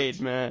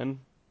slayed, man.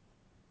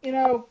 You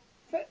know,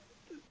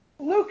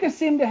 Lucas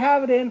seemed to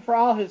have it in for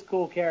all his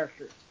cool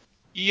characters.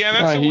 Yeah,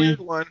 that's a weird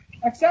one.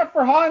 Except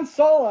for Han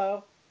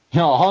Solo.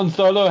 No, Han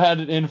Solo had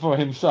it in for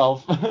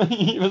himself.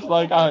 He was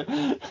like, But,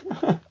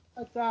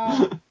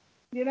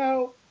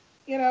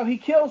 he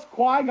kills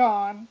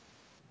Qui-Gon.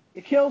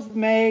 He kills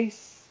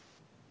Mace.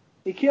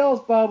 He kills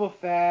Boba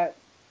Fett.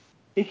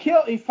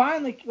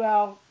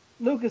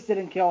 Lucas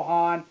didn't kill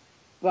Han,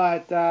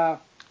 but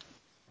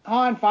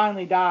Han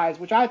finally dies,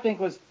 which I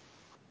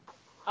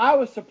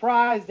was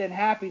surprised and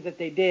happy that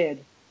they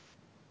did.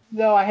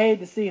 Though I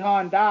hated to see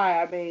Han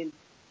die. I mean,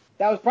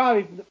 that was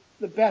probably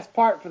the best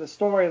part for the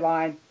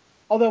storyline.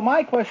 Although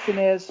my question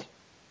is,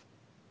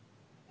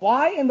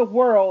 why in the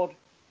world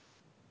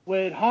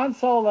would Han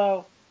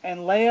Solo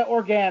and Leia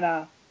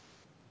Organa,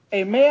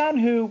 a man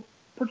who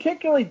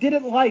particularly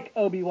didn't like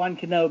Obi-Wan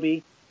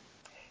Kenobi,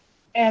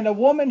 and a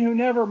woman who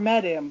never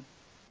met him,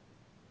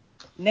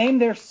 name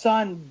their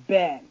son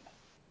Ben?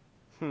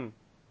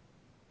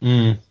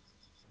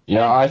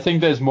 Yeah, I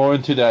think there's more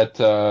into that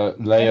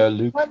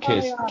Leia-Luke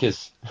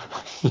kiss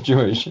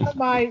situation.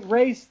 My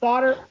Rey's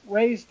father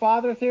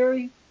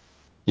theory?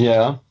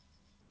 Yeah.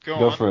 Go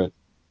on. for it.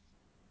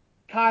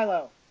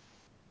 Kylo.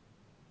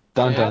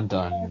 Dun, dun,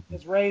 dun.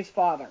 Is Rey's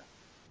father.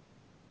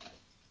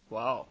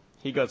 Wow.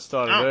 He got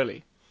started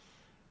early.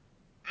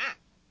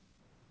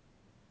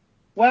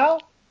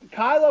 Well,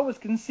 Kylo was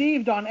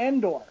conceived on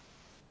Endor.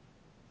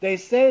 They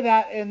say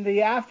that in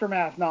the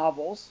Aftermath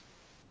novels.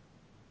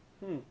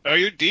 Oh,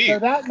 you're deep. So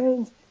that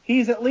means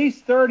he's at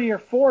least 30 or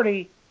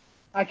 40.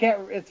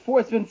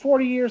 It's been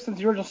 40 years since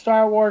the original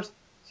Star Wars,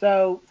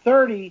 so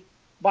 30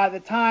 by the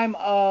time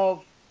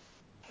of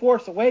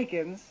Force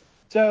Awakens.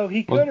 So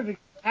he could have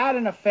had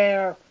an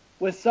affair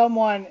with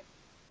someone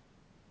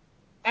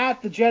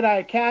at the Jedi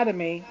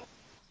Academy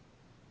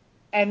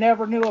and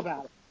never knew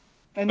about it.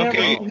 And never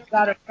knew he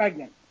got her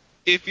pregnant.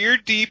 If you're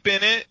deep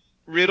in it,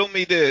 riddle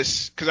me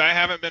this, because I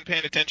haven't been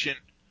paying attention.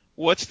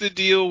 What's the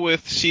deal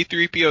with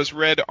C-3PO's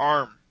red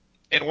arm?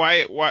 And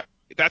why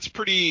that's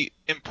pretty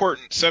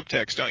important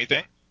subtext, don't you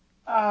think?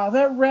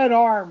 That red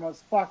arm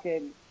was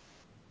fucking...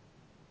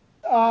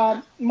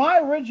 my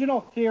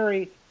original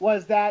theory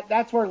was that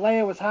that's where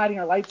Leia was hiding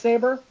her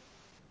lightsaber.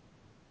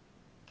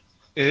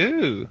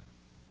 Ooh.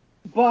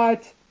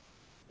 But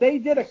they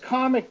did a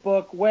comic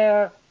book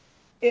where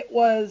it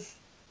was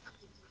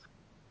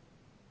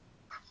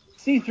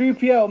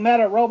C-3PO met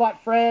a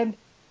robot friend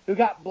who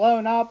got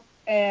blown up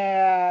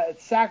and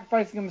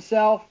sacrificing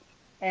himself,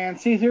 and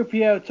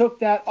C-3PO took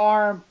that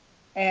arm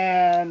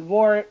and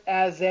wore it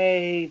as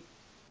a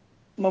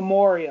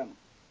memoriam.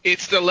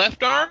 It's the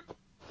left arm?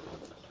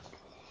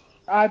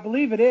 I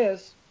believe it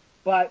is,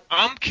 but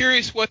I'm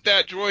curious what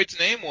that droid's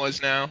name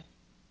was now.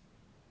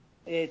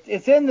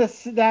 it's in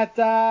it's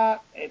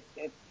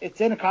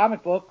in a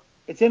comic book.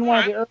 It's in one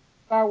of the early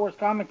Star Wars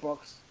comic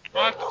books.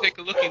 I'll have to take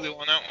a looky-loo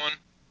on that one.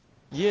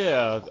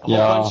 Yeah, a whole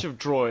bunch of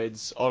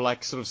droids are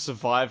like sort of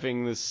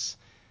surviving this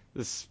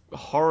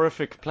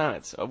horrific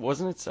planet,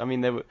 wasn't it? I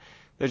mean,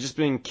 they're just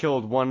being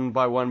killed one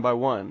by one by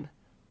one.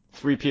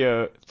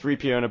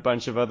 3PO and a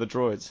bunch of other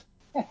droids.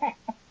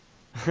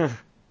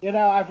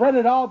 I've read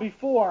it all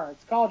before.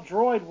 It's called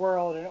Droid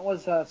World, and it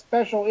was a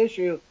special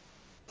issue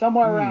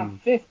somewhere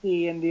around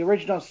 50 in the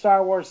original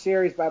Star Wars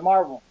series by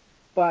Marvel.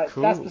 But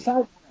that's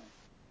beside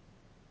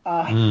the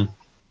point.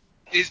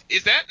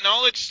 Is that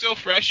knowledge still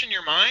fresh in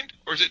your mind,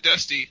 or is it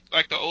dusty,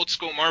 like the old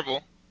school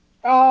Marvel?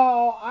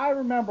 Oh, I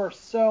remember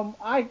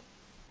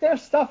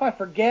there's stuff I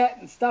forget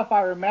and stuff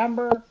I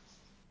remember.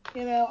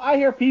 I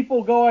hear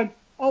people going,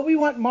 "Oh, we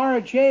want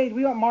Mara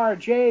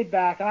Jade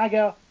back," and I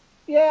go,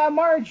 "Yeah,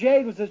 Mara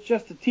Jade was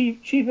just a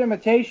cheap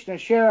imitation of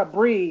Shara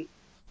Bree."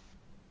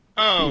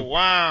 Oh,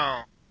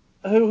 wow.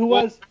 Who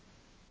was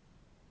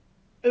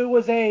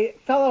a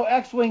fellow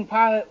X-Wing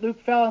pilot Luke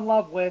fell in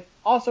love with,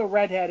 also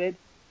redheaded,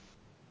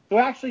 who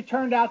actually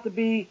turned out to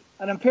be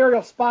an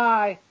Imperial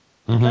spy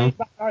played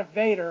by Darth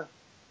Vader.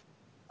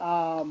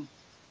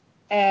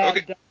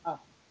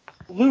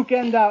 Luke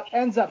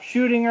ends up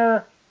shooting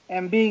her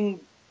and being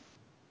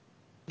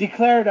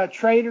declared a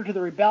traitor to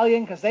the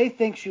rebellion because they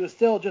think she was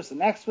still just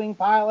an X-Wing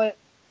pilot,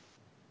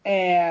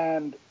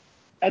 and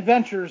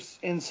adventures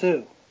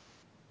ensue.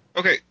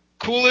 Okay,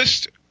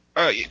 coolest.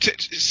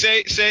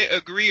 Say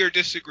agree or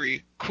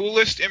disagree.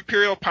 Coolest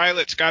Imperial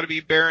pilot's got to be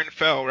Baron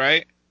Fell,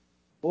 right?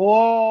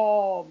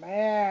 Whoa,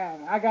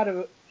 man! I got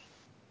to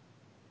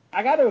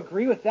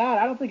agree with that.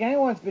 I don't think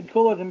anyone's been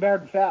cooler than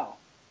Baron Fell.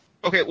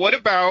 Okay, what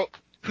about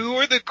Who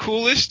are the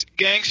coolest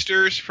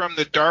gangsters from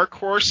the Dark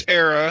Horse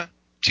era?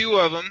 2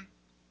 of them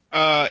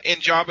in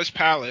Jabba's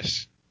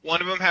palace.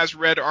 One of them has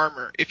red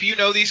armor. If you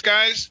know these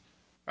guys,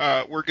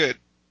 we're good.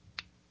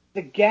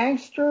 The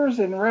gangsters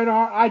in red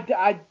armor.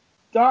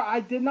 I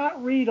did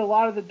not read a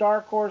lot of the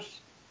Dark Horse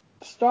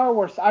Star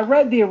Wars. I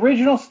read the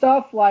original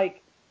stuff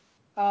like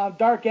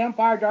Dark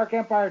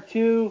Empire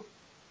 2.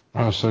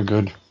 Oh, so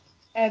good.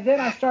 And then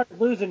I started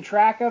losing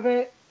track of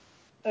it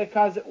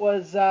because it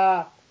was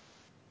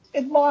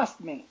it lost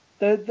me.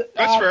 That's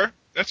fair.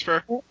 That's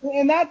fair.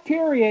 In that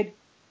period,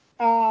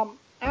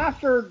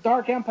 after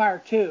Dark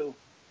Empire 2,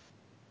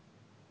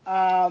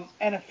 and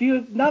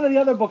none of the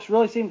other books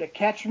really seemed to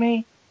catch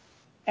me,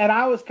 and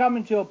I was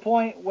coming to a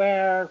point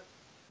where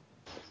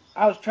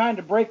I was trying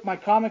to break my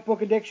comic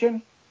book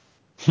addiction.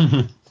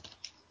 Because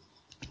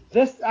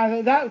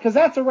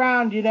that's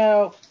around,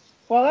 well,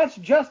 that's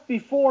just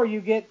before you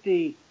get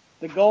the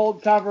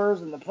gold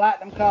covers and the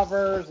platinum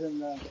covers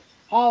and the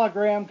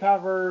hologram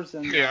covers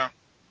and yeah.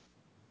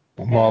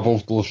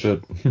 Marvel's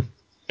bullshit.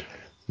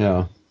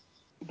 Yeah.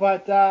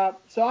 But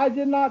so I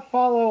did not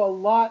follow a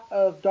lot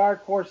of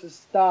Dark Horse's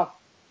stuff.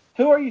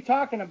 Who are you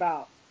talking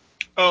about?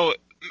 Oh,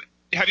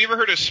 have you ever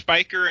heard of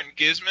Spiker and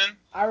Gizman?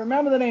 I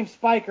remember the name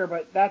Spiker,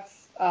 but that's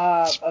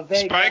a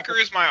vague. Spiker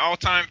is my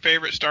all-time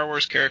favorite Star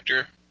Wars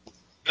character,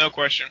 no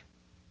question.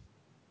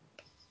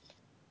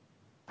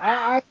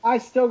 I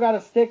still got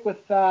to stick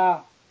with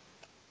my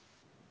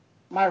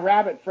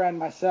rabbit friend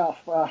myself.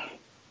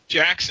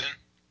 Jackson.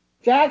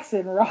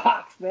 Jackson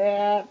rocks,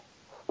 man.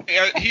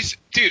 Yeah,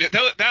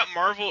 that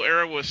Marvel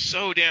era was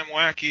so damn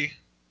wacky.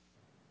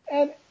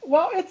 And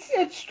well,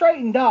 it's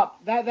straightened up.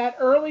 That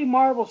early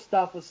Marvel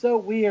stuff was so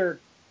weird,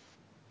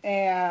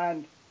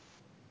 and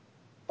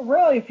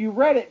really, if you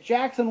read it,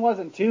 Jackson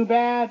wasn't too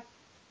bad.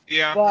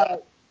 Yeah.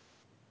 But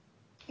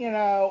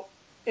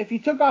if he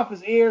took off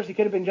his ears, he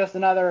could have been just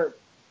another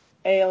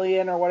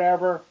alien or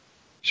whatever.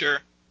 Sure.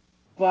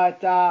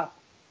 But I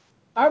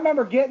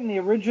remember getting the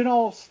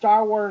original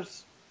Star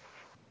Wars,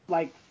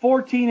 like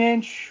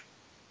 14-inch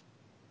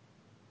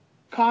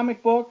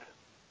comic book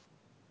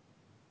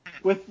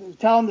with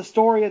telling the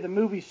story of the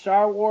movie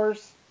Star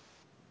Wars,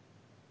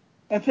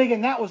 and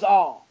thinking that was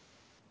all.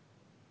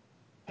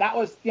 That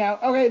was,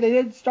 okay, they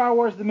did Star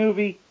Wars the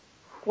movie.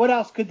 What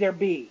else could there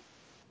be?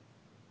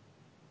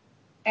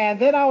 And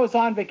then I was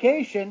on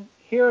vacation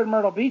here in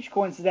Myrtle Beach,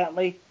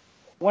 coincidentally,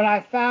 when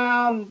I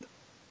found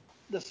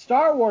the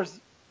Star Wars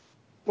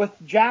with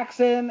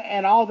Jackson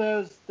and all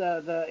those,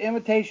 the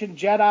Imitation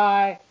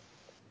Jedi,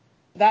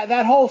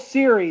 that whole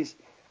series,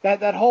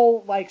 that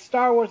whole, like,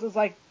 Star Wars is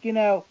like,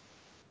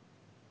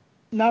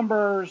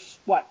 numbers,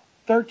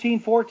 13,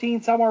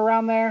 14, somewhere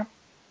around there.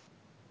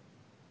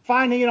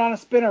 Finding it on a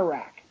spinner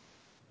rack.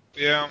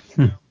 Yeah.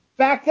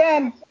 Back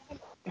then,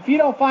 if you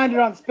don't find it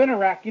on the spinner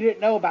rack, you didn't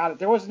know about it.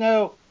 There was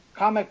no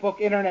comic book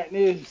internet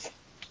news.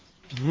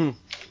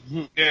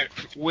 Yeah,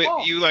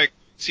 you like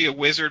see a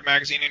Wizard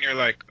magazine and you're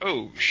like,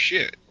 oh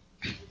shit.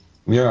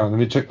 Yeah, let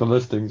me check the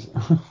listings.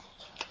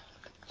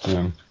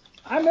 Yeah.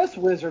 I miss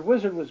Wizard.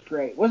 Wizard was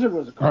great. Wizard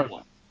was a great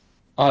one.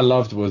 I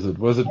loved Wizard.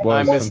 Wizard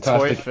was I miss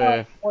fantastic. Toy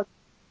Fair.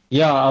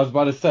 Yeah, I was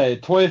about to say,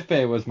 Toy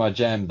Fair was my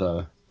jam,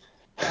 though.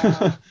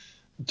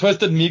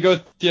 Twisted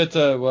Mego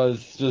Theater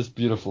was just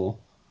beautiful.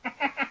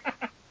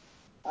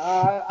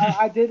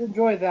 I did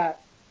enjoy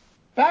that.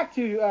 Back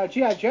to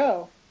G.I.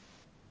 Joe.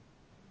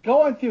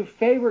 Going through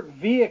favorite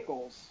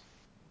vehicles.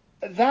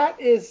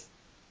 That is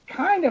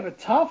kind of a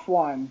tough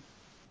one.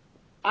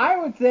 I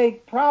would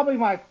think probably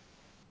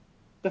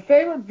the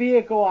favorite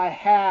vehicle I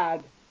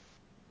had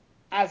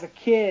as a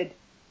kid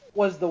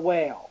was the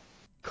Whale.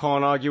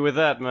 Can't argue with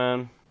that,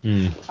 man.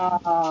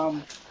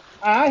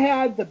 I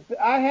had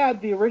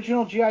the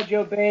original G.I.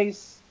 Joe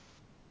base,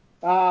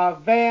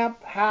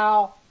 Vamp,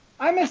 HAL.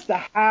 I missed the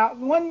HAL.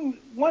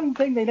 One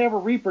thing they never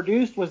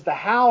reproduced was the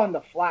HAL and the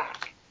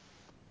Flak.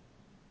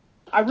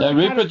 They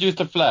reproduced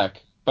the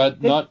Flak,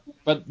 but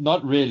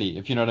not really,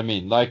 if you know what I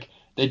mean. Like,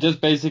 they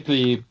just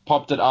basically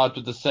popped it out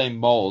with the same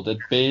mold. It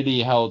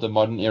barely held a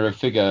modern era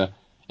figure.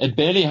 It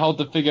barely held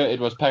the figure it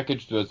was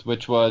packaged with,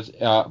 which was,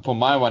 for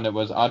my one, it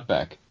was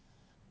Outback.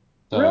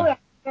 So. Really?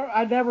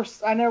 I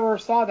never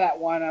saw that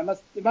one. It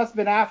must have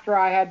been after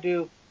I had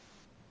to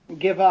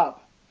give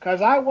up.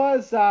 Because I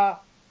was, like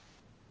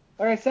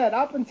I said,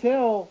 up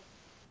until,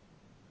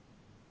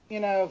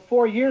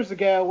 4 years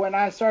ago when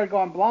I started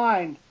going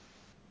blind,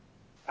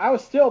 I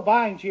was still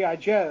buying G.I.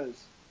 Joes.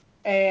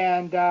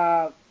 And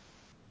I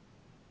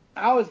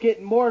was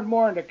getting more and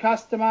more into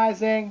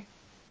customizing.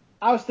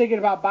 I was thinking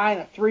about buying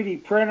a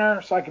 3D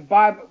printer so I could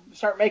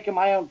start making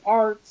my own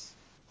parts.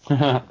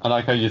 I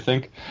like how you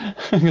think,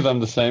 because I'm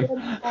the same.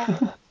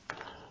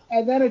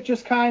 And then it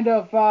just kind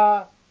of,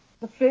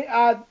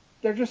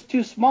 they're just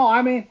too small.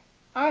 I mean,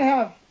 I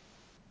have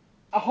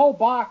a whole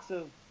box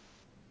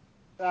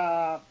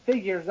of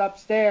figures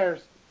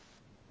upstairs,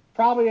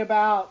 probably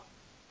about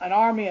an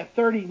army of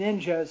 30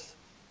 ninjas.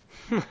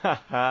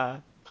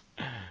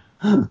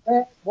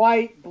 Red,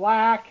 white,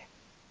 black,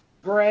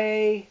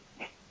 gray.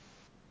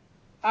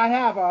 I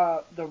have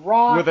the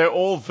Rock. Were they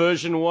all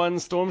version 1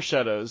 Storm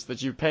Shadows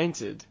that you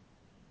painted?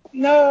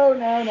 No.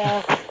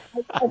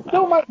 I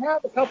still might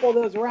have a couple of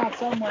those around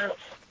somewhere.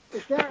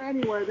 If they're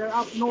anywhere, they're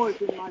up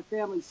north in my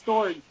family's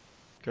storage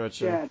Gotcha.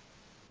 shed.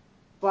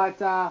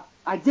 But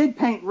I did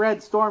paint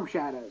red Storm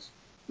Shadows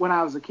when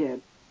I was a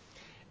kid.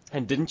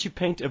 And didn't you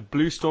paint a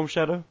blue Storm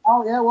Shadow?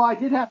 Oh, yeah, well, I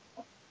did have...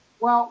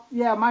 Well,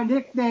 yeah, my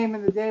nickname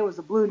in the day was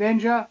the Blue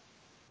Ninja,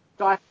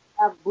 so I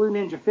have a Blue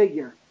Ninja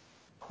figure.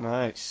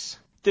 Nice.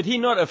 Did he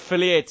not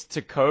affiliate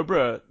to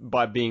Cobra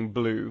by being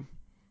blue?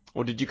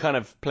 Or did you kind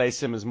of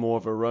place him as more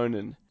of a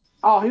Ronin?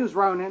 Oh, he was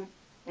Ronin.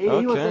 He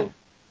was Okay. in...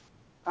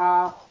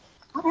 I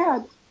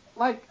had...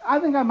 Like, I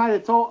think I might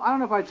have told... I don't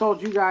know if I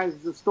told you guys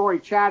the story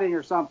chatting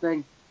or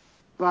something,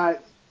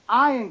 but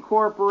I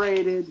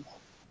incorporated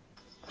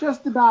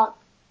just about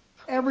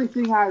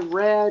everything I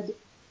read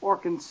or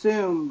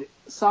consumed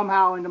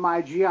somehow into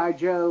my G.I.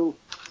 Joe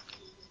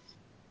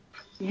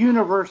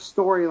universe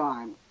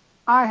storyline.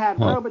 I had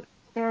robot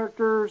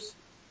characters.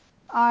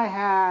 I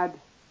had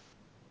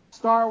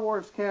Star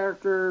Wars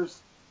characters.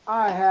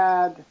 I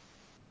had a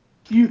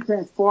few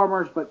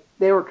Transformers, but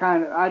they were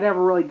kind of... I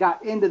never really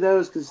got into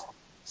those because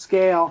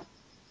scale.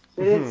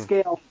 They didn't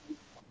scale.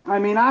 I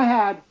mean, I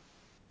had...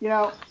 You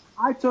know,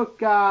 I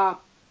took...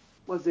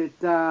 was it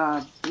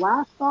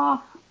Blast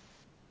Off?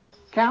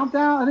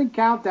 Countdown? I think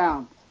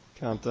Countdown.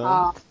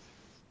 Countdown.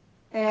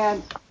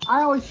 And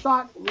I always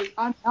thought,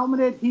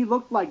 unhelmeted, he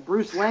looked like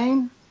Bruce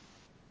Wayne.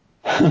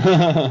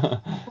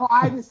 So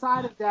I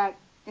decided that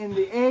in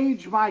the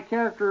age my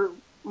character,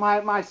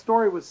 my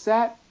story was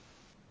set,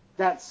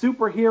 that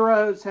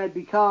superheroes had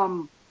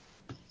become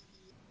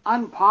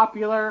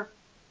unpopular,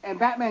 and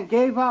Batman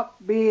gave up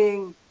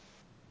being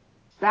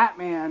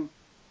Batman,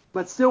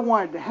 but still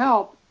wanted to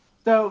help.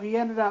 So he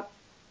ended up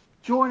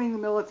joining the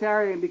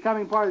military and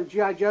becoming part of the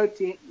G.I. Joe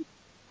team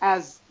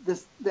as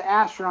the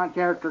astronaut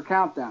character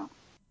Countdown.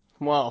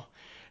 Wow.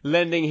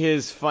 Lending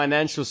his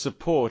financial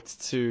support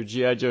to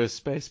G.I. Joe's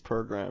space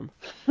program.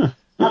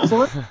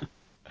 Absolutely.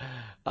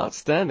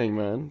 Outstanding,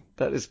 man.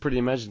 That is pretty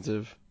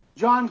imaginative.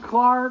 John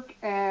Clark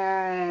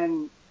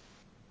and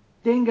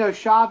Dingo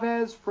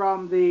Chavez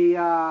from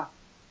the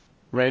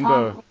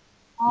Rainbow.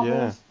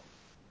 novels,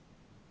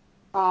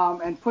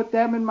 and put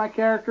them in my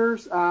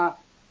characters.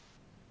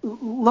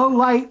 Low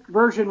Light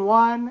version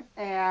 1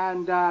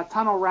 and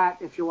Tunnel Rat,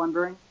 if you're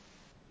wondering.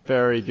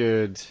 Very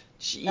good.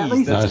 Jeez, At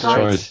least that's nice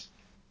great. choice.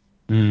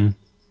 Mm.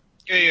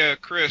 Hey,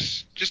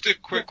 Chris, just a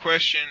quick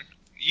question.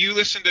 You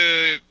listen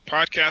to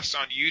podcasts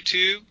on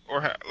YouTube,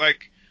 or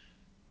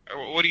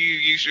what do you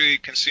usually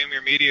consume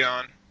your media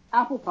on?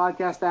 Apple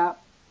Podcast app.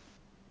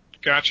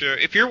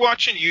 Gotcha. If you're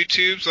watching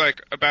YouTubes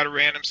like about a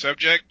random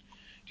subject,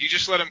 do you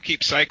just let them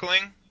keep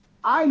cycling?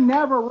 I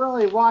never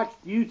really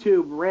watched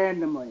YouTube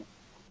randomly.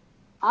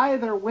 I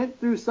either went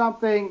through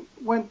something,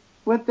 went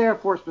there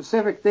for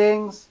specific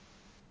things,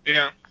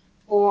 Yeah.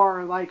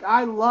 or like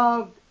I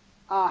loved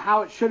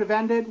how it should have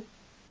ended.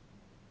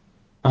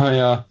 Oh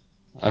yeah,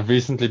 I've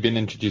recently been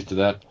introduced to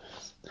that.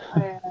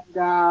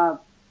 And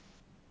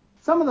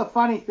some of the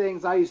funny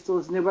things I used to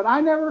listen to, but I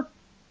never,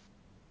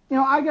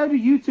 I go to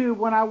YouTube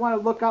when I want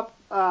to look up,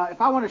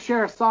 if I want to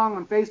share a song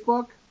on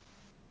Facebook,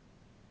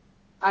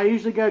 I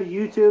usually go to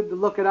YouTube to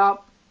look it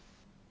up.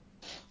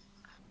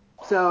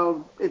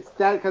 So it's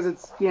that because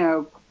it's,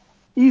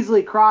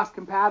 easily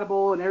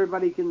cross-compatible and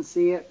everybody can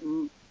see it.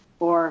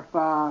 Or if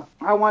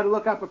I want to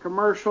look up a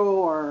commercial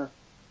or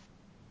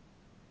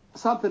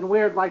something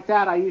weird like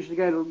that, I usually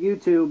go to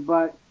YouTube.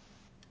 But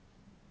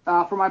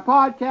for my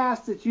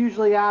podcast, it's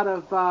usually out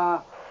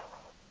of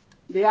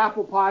the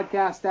Apple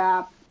Podcast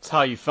app. That's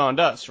how you found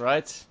us,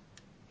 right?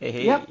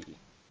 Hey. Yep,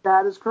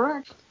 that is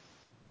correct.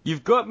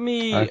 You've got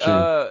me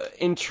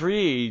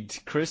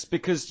intrigued, Chris,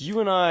 because you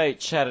and I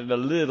chatted a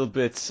little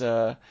bit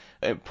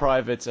in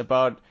private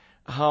about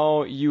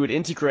how you would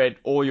integrate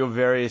all your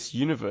various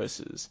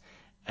universes.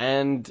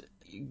 And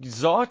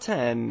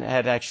Zartan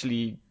had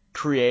actually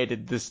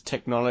created this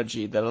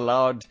technology that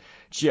allowed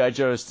G.I.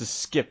 Joes to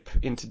skip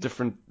into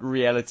different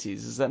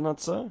realities. Is that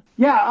not so?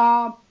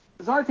 Yeah,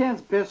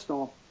 Zartan's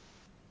pistol.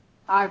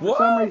 For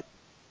some reason,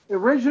 the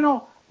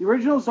original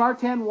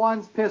Zartan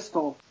 1's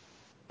pistol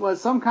was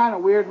some kind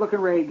of weird looking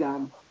ray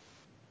gun.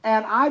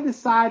 And I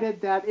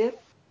decided that it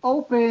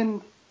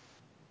opened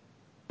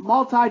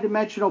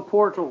multi-dimensional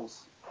portals.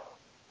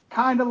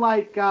 Kind of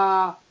like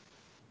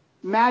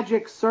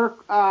Magic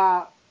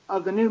of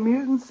the New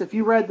Mutants. If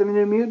you read the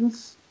New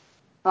Mutants,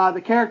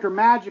 the character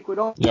Magic would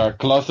open... Yeah,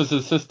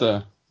 Colossus'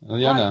 sister,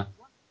 Liana.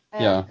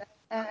 Right.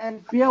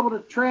 And be able to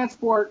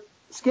transport,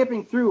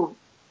 skipping through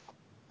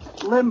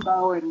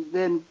limbo and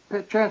then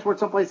transport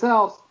someplace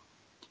else.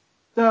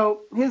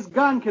 So his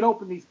gun could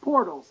open these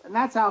portals, and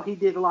that's how he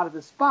did a lot of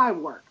his spy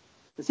work.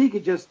 Because he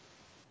could just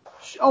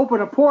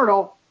open a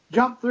portal,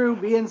 jump through,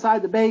 be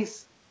inside the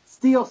base,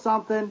 steal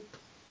something,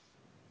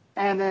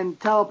 and then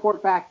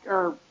teleport back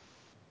out,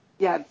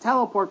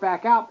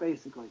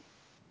 basically.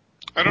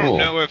 I don't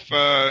know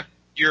if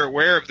you're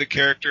aware of the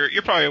character.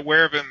 You're probably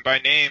aware of him by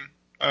name,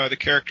 the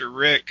character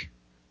Rick.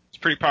 It's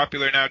pretty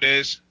popular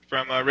nowadays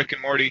from Rick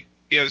and Morty.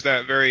 He has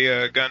that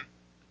very gun.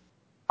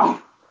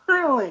 Oh,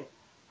 really?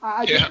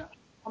 Yeah.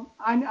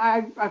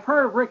 I've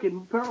heard of Rick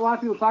and a lot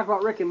of people talk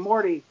about Rick and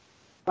Morty,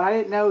 but I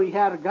didn't know he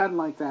had a gun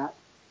like that.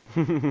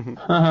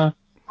 I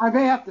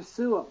may have to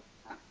sue him.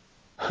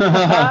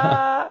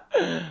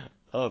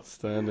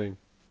 Outstanding.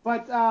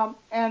 But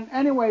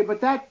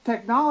but that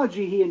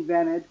technology he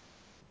invented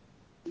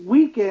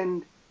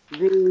weakened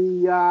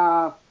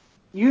the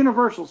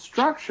universal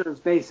structures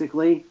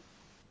basically.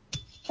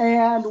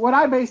 And what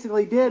I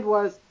basically did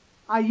was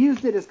I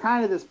used it as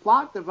kind of this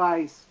plot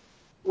device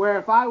where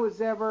if I was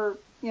ever,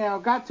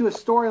 got to a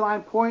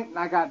storyline point and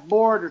I got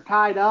bored or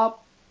tied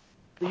up,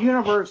 the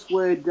universe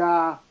would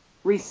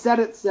reset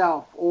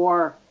itself,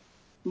 or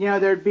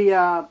there'd be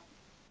a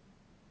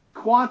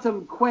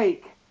quantum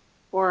quake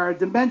or a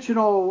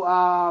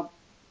dimensional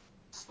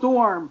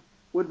storm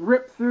would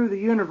rip through the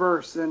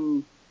universe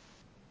and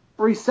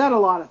reset a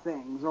lot of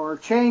things, or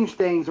change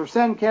things, or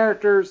send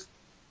characters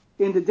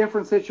into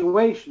different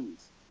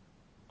situations.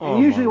 Oh,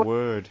 and usually my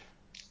word.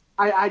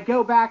 I'd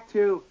go back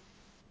to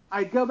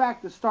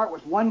start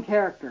with one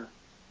character.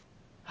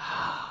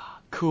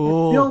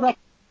 Cool. Build up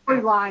a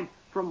storyline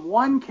from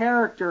one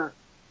character,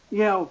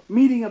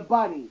 meeting a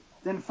buddy,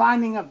 then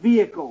finding a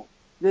vehicle,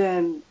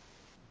 and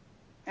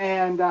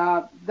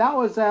that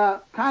was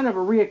a kind of a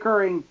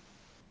reoccurring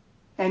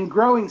and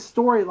growing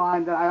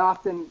storyline that I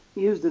often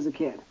used as a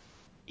kid.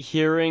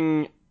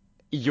 Hearing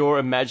your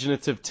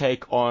imaginative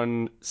take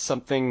on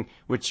something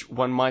which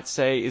one might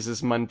say is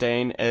as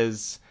mundane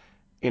as,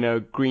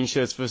 green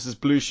shirts versus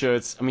blue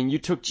shirts. I mean, you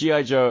took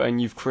G.I. Joe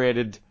and you've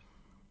created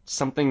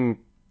something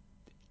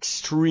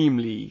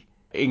extremely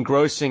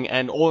engrossing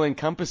and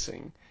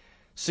all-encompassing.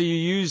 So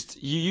you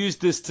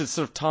used this to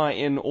sort of tie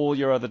in all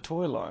your other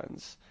toy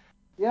lines.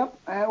 Yep,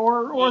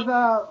 or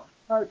the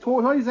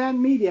toys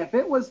and media.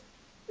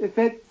 If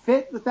it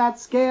fit with that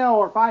scale,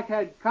 or if I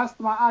could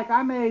customize, like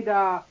I made,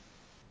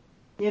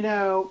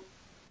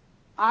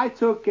 I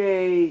took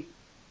a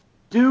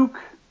Duke,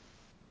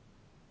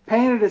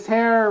 painted his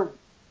hair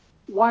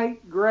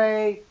white,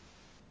 gray,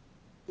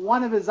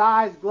 one of his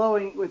eyes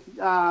glowing with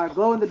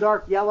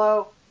glow-in-the-dark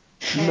yellow.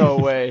 No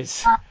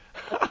ways.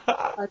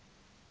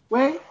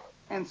 Wait,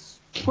 and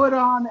put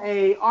on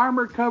a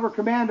armored Cobra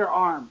Commander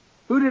arm.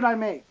 Who did I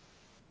make?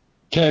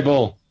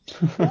 Cable.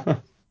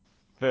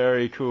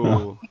 Very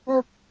cool.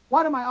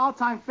 One of my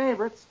all-time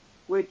favorites,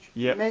 which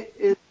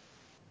is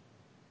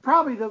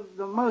probably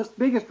the most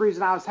biggest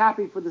reason I was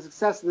happy for the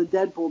success of the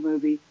Deadpool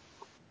movie,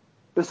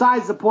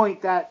 besides the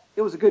point that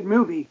it was a good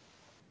movie.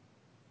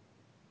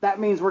 That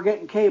means we're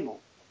getting Cable.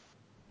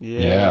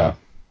 Yeah.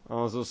 I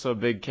was also a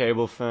big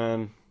Cable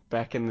fan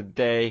back in the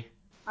day.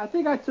 I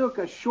think I took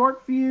a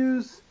short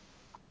fuse,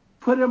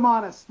 put him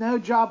on a snow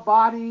job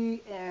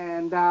body,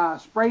 and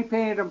spray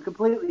painted him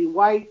completely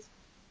white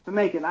to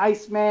make an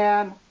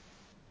Iceman.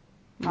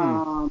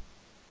 I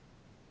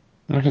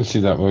can see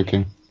that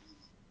working.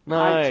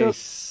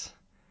 Nice.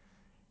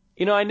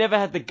 I never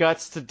had the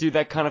guts to do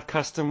that kind of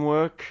custom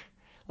work.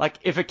 Like,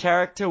 if a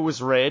character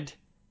was red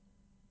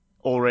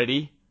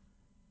already,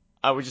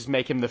 I would just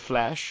make him the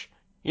Flash.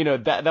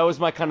 That was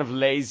my kind of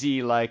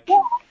lazy,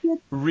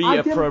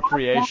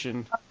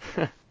 reappropriation.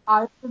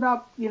 I ended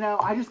up,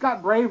 I just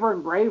got braver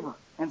and braver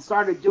and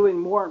started doing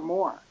more and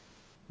more.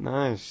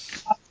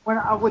 Nice.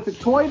 With the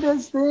Toy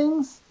Biz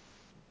things,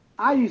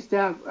 I used to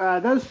have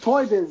those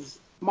Toy Biz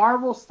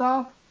Marvel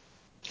stuff.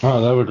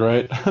 Oh, they were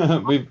great.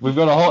 We've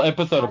got a whole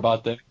episode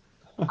about them.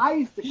 I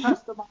used to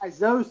customize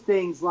those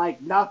things like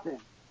nothing.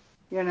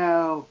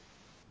 I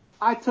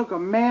took a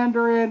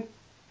Mandarin,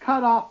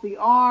 cut off the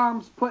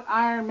arms, put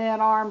Iron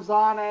Man arms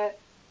on it.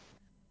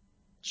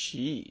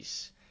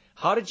 Jeez.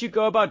 How did you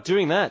go about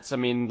doing that? I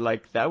mean,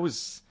 that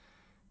was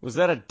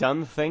that a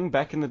done thing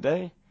back in the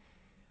day?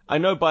 I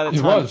know by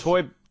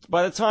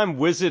the time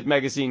Wizard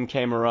magazine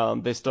came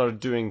around, they started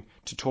doing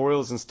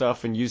tutorials and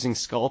stuff and using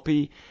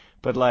Sculpey,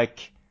 but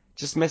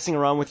just messing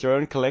around with your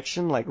own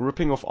collection,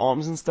 ripping off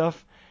arms and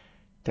stuff.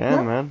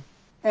 Damn, man.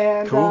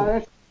 And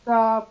cool.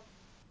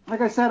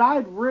 Like I said,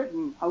 I'd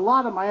written a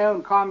lot of my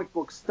own comic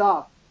book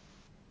stuff,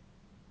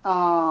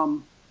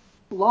 long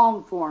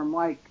form,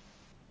 like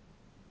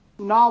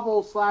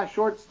novel /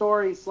 short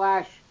story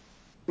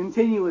 /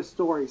 continuous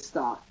story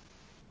stuff.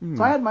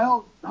 So I had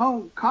my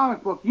own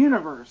comic book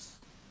universe,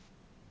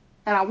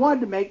 and I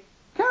wanted to make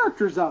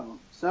characters of them.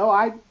 So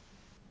I'd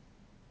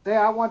say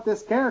I want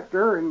this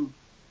character, and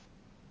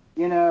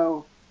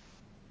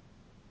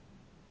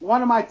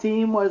one of my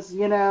team was,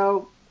 he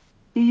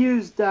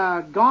used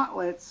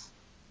gauntlets,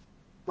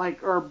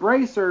 or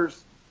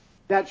bracers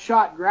that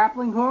shot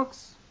grappling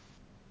hooks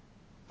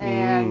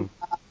and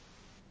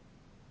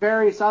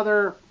various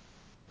other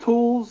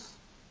tools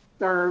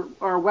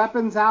or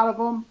weapons out of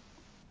them.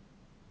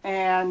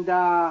 And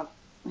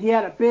he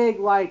had a big,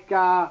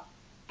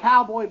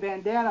 cowboy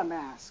bandana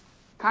mask.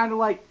 Kind of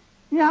like,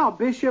 how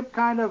Bishop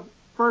kind of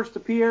first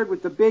appeared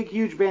with the big,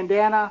 huge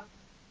bandana?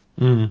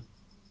 Mm.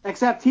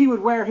 Except he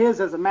would wear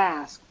his as a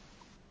mask.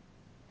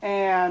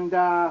 And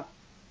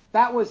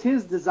that was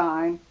his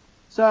design.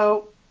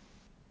 So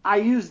I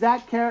used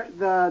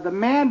the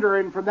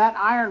Mandarin from that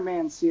Iron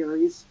Man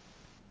series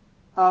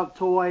of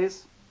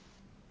toys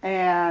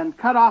and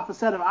cut off a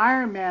set of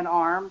Iron Man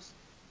arms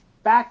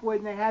back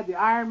when they had the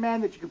Iron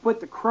Man that you could put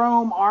the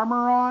chrome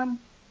armor on.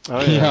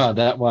 Oh, yeah,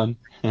 that one.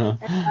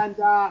 And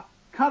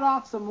cut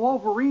off some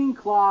Wolverine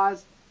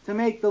claws to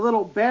make the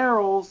little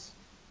barrels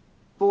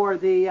for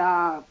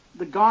the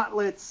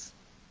gauntlets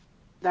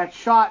that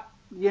shot,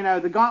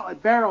 the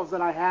gauntlet barrels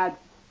that I had.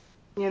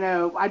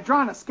 I'd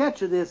drawn a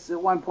sketch of this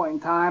at one point in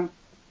time.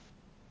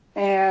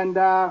 And,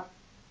 of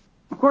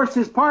course,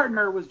 his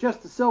partner was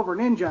just a Silver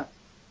Ninja,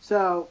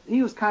 so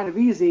he was kind of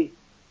easy.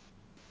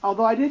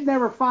 Although I did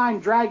never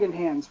find dragon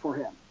hands for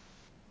him,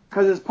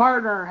 because his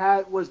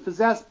partner was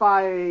possessed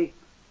by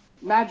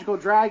magical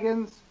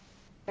dragons,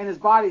 and his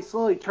body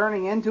slowly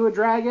turning into a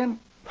dragon.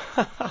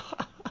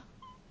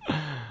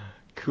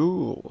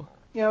 Cool.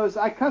 As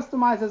I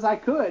customized as I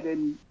could,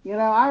 and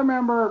I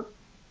remember,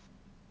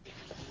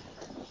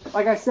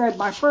 like I said,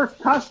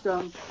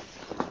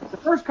 the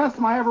first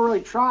custom I ever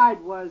really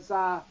tried was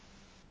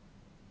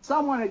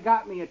someone had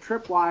got me a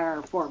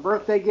tripwire for a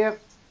birthday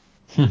gift,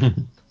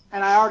 and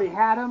I already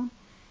had him.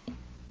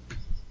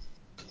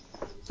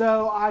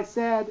 So I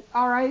said,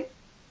 all right,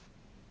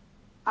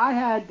 I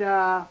had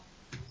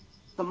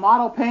the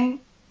model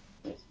paint,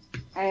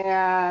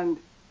 and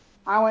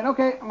I went,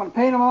 okay, I'm going to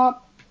paint them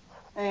up,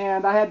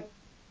 and I had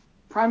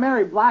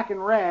primary black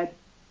and red,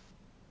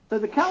 so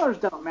the colors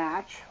don't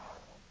match,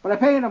 but I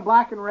painted them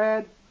black and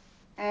red,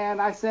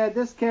 and I said,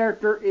 this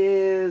character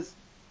is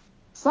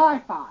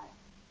sci-fi,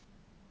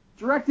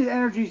 directed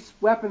energy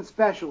weapon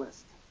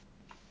specialist.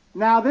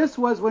 Now, this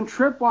was when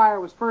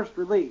Tripwire was first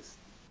released.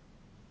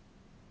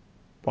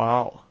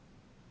 Wow.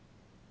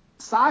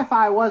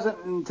 Sci-fi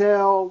wasn't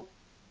until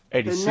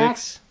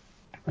 86?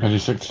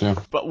 86, yeah.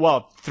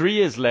 But, 3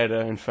 years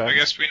later, in fact. I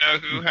guess we know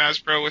who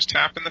Hasbro was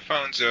tapping the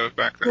phones of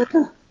back then.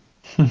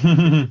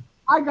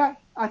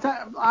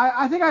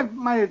 I think I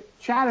might have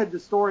chatted the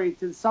story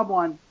to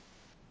someone,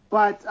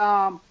 but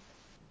I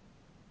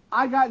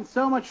got in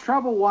so much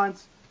trouble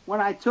once when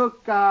I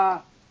took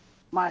my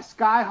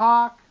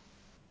Skyhawk,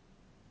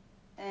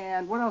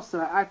 and what else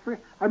did I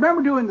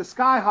remember doing the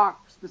Skyhawk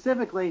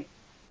specifically,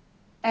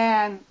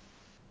 and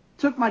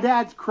took my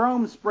dad's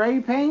chrome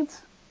spray paint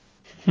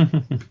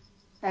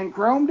and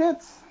chromed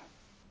it,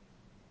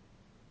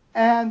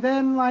 and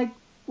then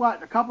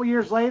a couple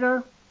years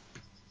later,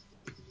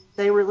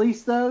 they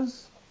released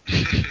those.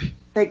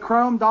 They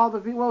chromed all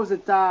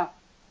the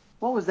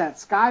what was that,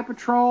 Sky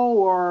Patrol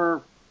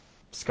or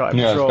Sky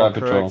Patrol? Yeah, Sky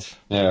Patrol.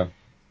 Yeah.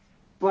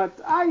 But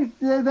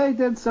they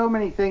did so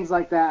many things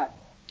like that.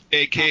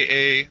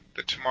 AKA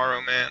the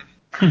Tomorrow Man.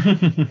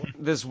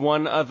 There's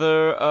one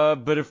other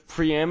bit of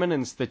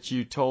preeminence that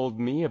you told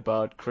me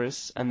about,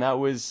 Chris, and that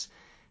was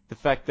the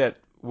fact that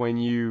when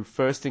you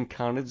first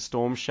encountered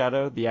Storm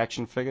Shadow, the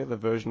action figure, the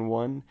version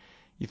 1,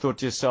 you thought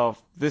to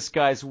yourself, this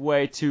guy's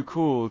way too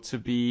cool to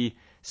be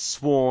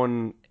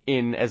sworn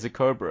in as a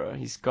Cobra.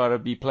 He's got to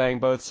be playing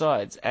both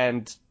sides.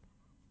 And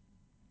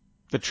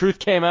the truth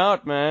came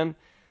out, man,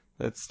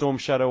 that Storm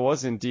Shadow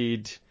was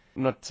indeed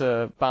not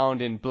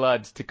bound in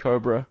blood to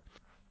Cobra.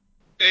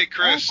 Hey,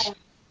 Chris.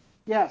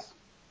 Yes.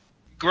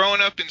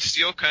 Growing up in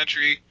Steel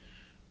Country,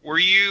 were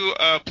you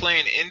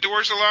playing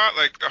indoors a lot,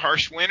 like the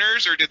harsh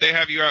winters, or did they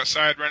have you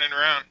outside running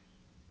around?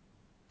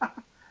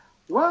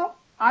 Well,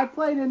 I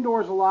played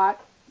indoors a lot,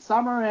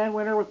 summer and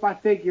winter with my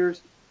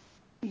figures.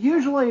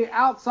 Usually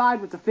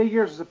outside with the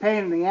figures was a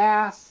pain in the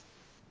ass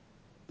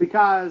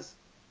because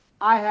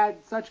I had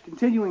such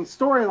continuing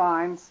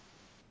storylines.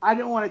 I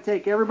didn't want to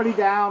take everybody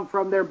down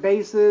from their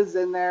bases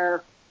and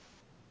their,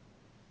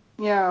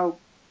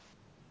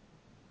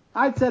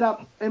 I'd set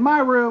up in my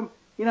room,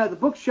 the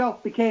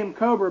bookshelf became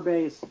Cobra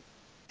base,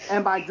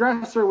 and my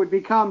dresser would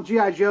become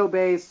G.I. Joe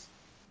base,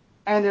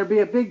 and there'd be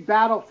a big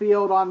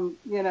battlefield on,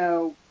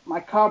 my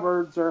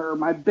cupboards or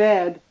my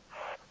bed,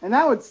 and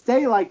that would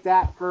stay like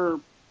that for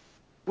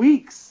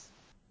weeks.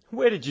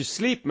 Where did you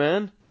sleep,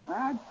 man?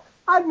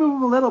 I'd move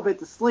them a little bit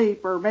to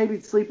sleep, or maybe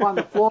sleep on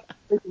the floor,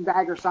 sleeping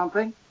bag or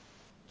something.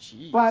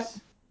 Jeez. But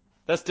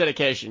that's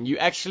dedication. You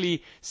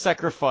actually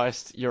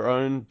sacrificed your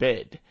own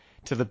bed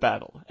to the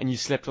battle, and you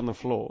slept on the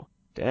floor.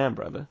 Damn,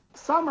 brother.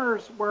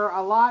 Summers were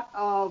a lot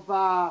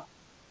of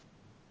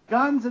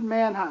guns and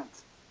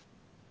manhunts.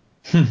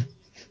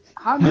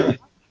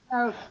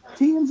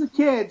 Teams of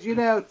kids,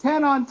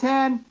 10 on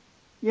 10,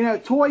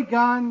 toy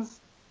guns,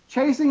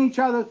 chasing each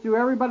other through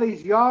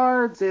everybody's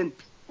yards and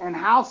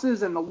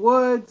houses in the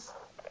woods,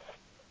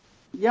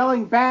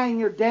 yelling, bang,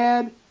 you're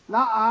dead,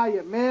 nuh-uh,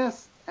 you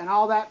missed, and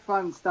all that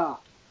fun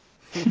stuff.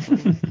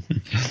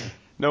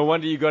 No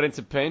wonder you got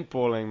into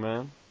paintballing,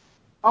 man.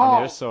 Oh,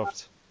 and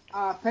airsoft.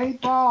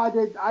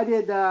 Paintball, I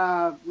did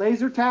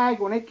laser tag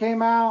when it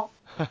came out.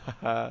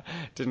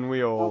 Didn't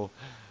we all?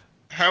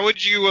 How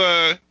would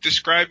you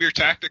describe your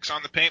tactics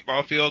on the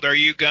paintball field? Are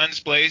you guns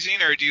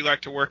blazing, or do you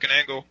like to work an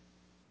angle?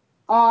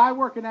 I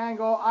work an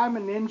angle. I'm a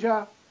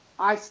ninja.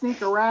 I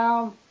sneak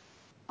around.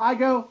 I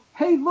go,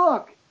 hey,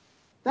 look,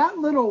 that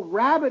little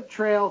rabbit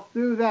trail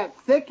through that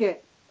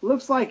thicket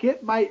looks like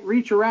it might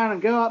reach around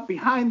and go up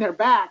behind their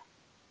back.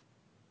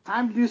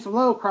 Time to do some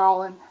low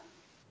crawling.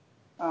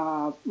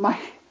 My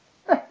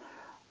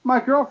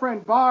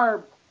girlfriend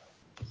Barb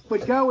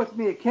would go with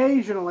me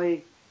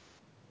occasionally,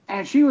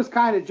 and she was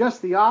kind of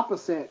just the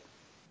opposite.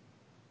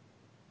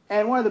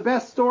 And one of the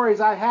best stories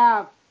I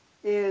have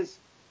is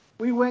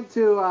we went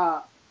to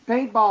a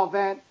paintball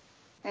event,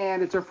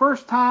 and it's her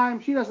first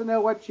time. She doesn't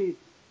know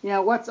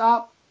what's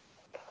up.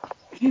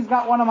 She's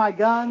got one of my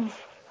guns.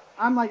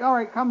 I'm like, all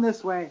right, come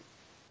this way.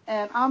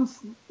 And I'm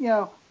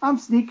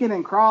sneaking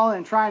and crawling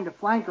and trying to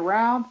flank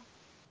around.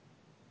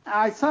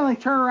 I suddenly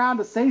turn around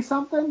to say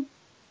something,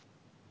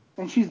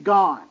 and she's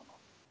gone.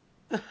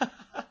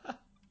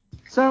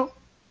 So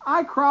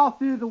I crawl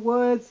through the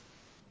woods.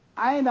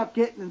 I end up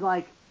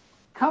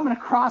coming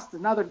across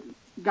another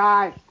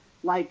guy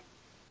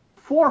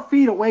 4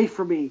 feet away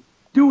from me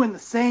doing the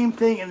same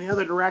thing in the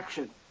other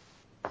direction.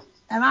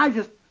 And I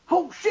just,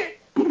 oh shit,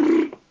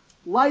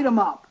 light him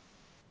up.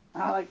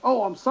 And I'm like,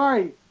 oh, I'm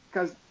sorry,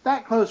 because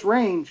that close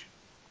range,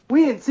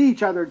 we didn't see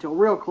each other until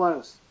real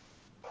close.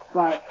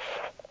 But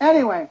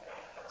anyway,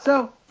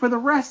 so for the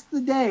rest of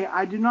the day,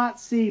 I do not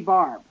see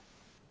Barb.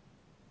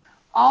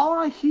 All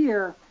I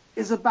hear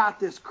is about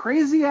this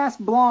crazy-ass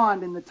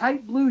blonde in the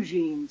tight blue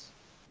jeans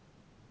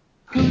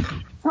who's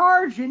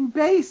charging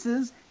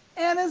bases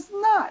and is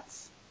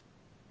nuts.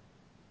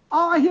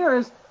 All I hear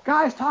is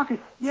guys talking,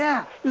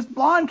 yeah, this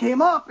blonde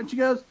came up, and she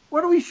goes,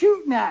 what are we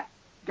shooting at?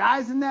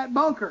 Guys in that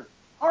bunker.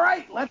 All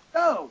right, let's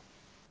go.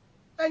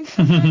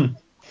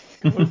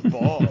 Good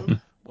ball.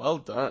 Well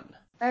done.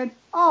 And,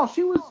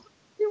 she was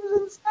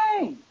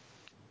insane.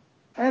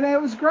 And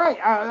it was great.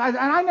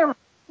 I never,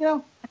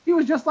 she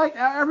was just like,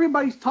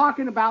 everybody's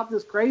talking about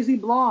this crazy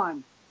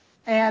blonde,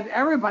 and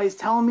everybody's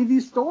telling me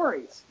these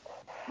stories.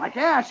 Like,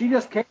 yeah, she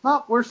just came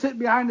up. We're sitting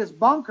behind this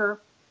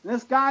bunker, and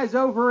this guy's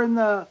over in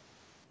the,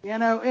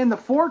 in the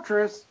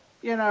fortress,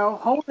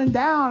 holding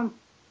down,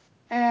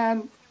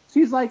 and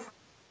she's like,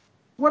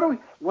 what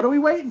are we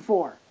waiting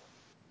for?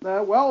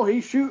 Well,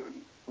 he's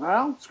shooting.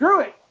 Well,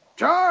 screw it.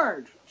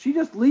 Charge. She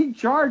just lead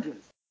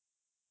charges.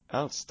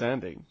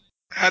 Outstanding.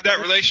 How'd that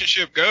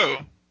relationship go?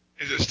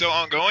 Is it still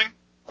ongoing?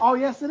 Oh,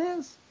 yes, it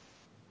is.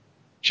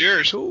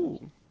 Cheers.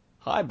 Cool.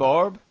 Hi,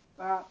 Barb.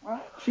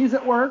 Well, she's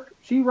at work.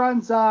 She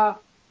runs a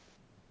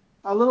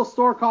little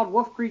store called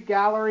Wolf Creek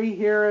Gallery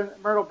here in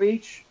Myrtle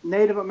Beach.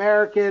 Native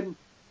American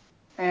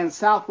and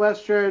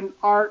Southwestern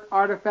art,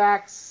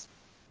 artifacts,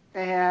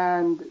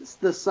 and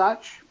the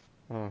such.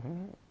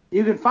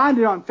 You can find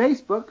it on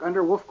Facebook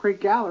under Wolf Creek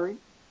Gallery.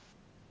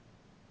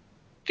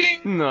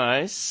 Ding.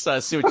 Nice. I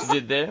see what you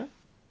did there.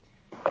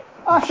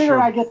 I figured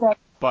I'd get that.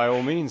 By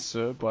all means,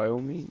 sir. By all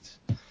means.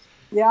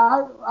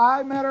 Yeah,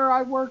 I met her.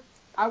 I worked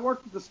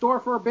at the store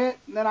for a bit,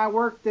 and then I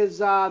worked as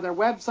their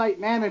website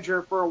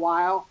manager for a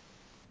while,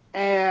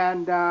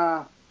 and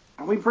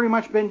we've pretty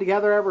much been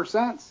together ever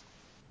since.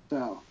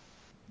 So.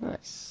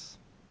 Nice,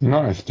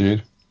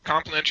 dude.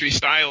 Complementary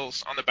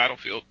styles on the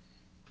battlefield.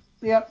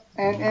 Yep,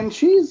 and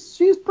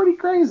she's pretty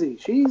crazy.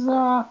 She's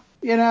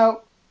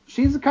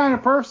she's the kind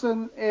of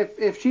person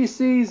if she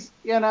sees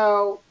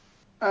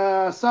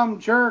some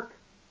jerk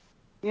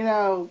in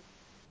a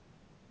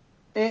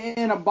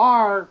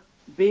bar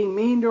being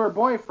mean to her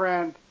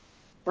boyfriend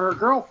or her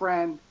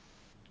girlfriend,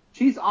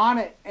 she's on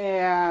it,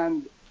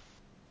 and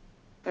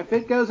if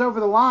it goes over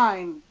the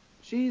line,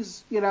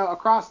 she's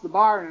across the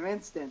bar in an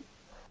instant.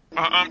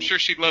 I'm sure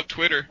she'd love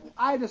Twitter.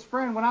 I had this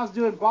friend when I was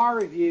doing bar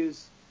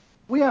reviews.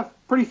 We have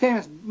pretty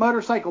famous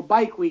motorcycle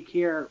bike week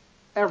here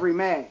every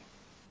May.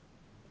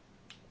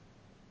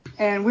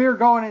 And we were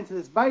going into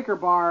this biker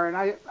bar, and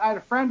I had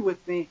a friend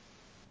with me.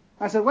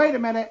 I said, wait a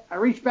minute. I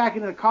reached back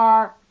into the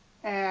car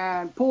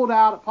and pulled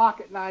out a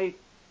pocket knife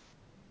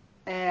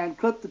and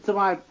clipped it to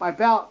my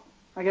belt.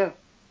 I go,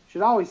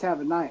 should always have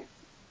a knife.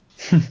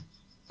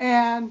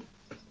 And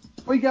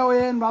we go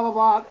in, blah,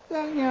 blah,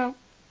 blah.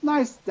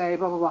 Nice day,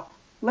 blah, blah, blah.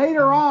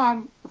 Later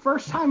on, the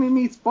first time he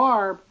meets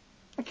Barb,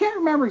 I can't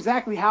remember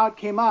exactly how it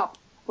came up,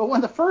 but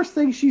one of the first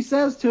things she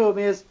says to him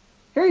is,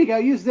 here you go,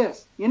 use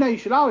this. You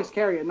should always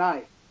carry a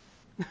knife.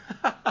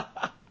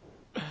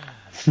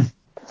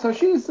 So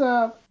she's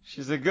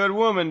a good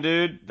woman,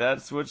 dude.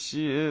 That's what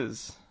she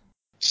is.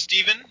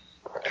 Steven,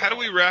 how do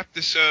we wrap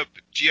this up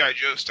G.I.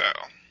 Joe style?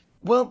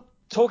 Well,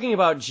 talking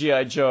about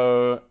G.I.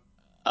 Joe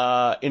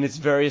in its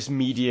various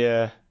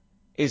media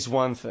is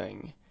one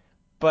thing,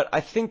 but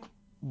I think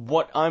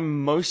what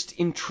I'm most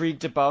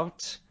intrigued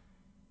about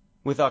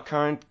with our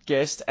current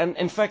guest, and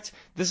in fact,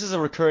 this is a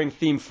recurring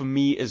theme for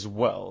me as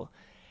well,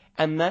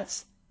 and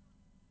that's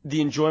the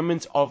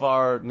enjoyment of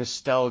our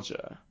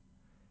nostalgia.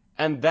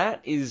 And that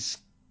is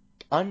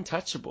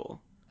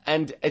untouchable.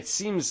 And it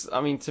seems,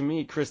 to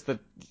me, Chris, that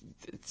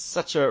it's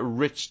such a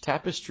rich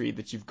tapestry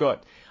that you've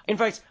got. In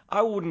fact,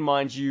 I wouldn't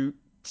mind you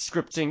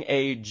scripting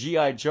a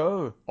G.I.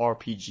 Joe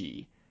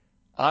RPG.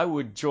 I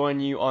would join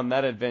you on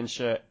that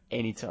adventure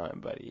anytime,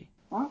 buddy.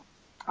 Well,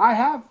 I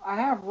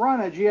have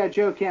run a G.I.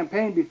 Joe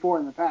campaign before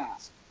in the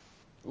past.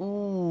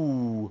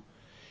 Ooh.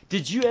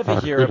 Did you ever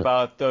hear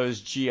about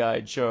those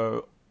G.I.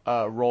 Joe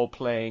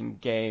role-playing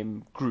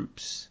game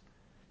groups.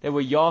 There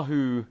were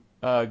Yahoo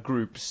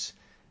groups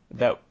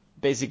that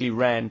basically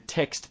ran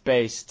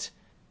text-based,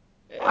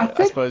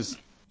 I suppose,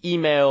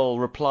 email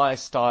reply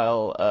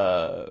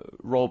style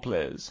role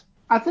players.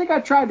 I think I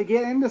tried to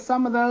get into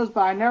some of those,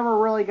 but I never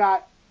really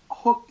got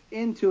hooked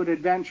into an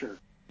adventure.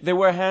 There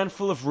were a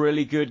handful of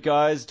really good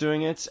guys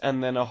doing it,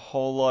 and then a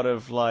whole lot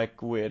of like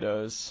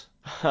weirdos.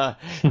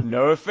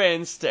 No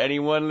offense to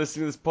anyone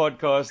listening to this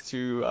podcast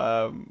who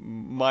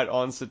might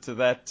answer to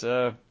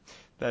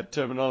that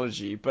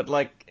terminology, but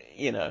like,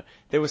 you know,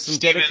 there were some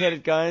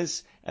dedicated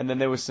guys, and then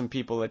there were some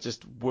people that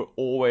just were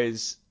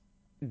always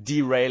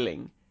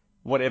derailing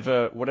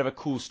whatever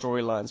cool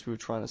storylines we were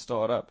trying to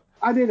start up.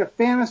 I did a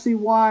fantasy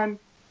one,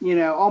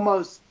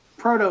 almost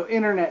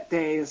proto-internet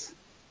days.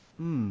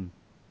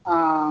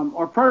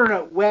 Or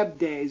proto-web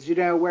days,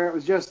 where it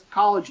was just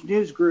college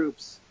news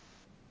groups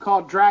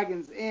called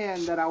Dragon's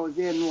Inn that I was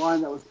in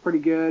one that was pretty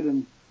good.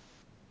 And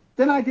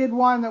then I did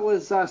one that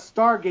was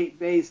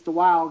Stargate-based a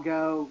while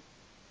ago.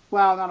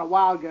 Well, not a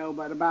while ago,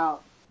 but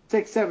about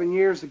 6-7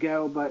 years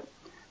ago. But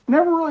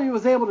never really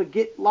was able to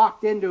get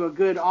locked into a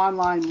good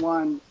online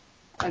one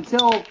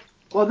until,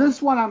 well,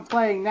 this one I'm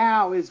playing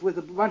now is with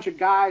a bunch of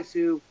guys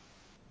who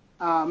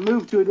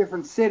moved to a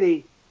different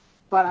city,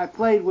 but I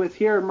played with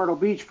here in Myrtle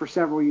Beach for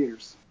several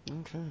years.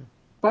 Okay.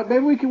 But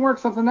maybe we can work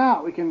something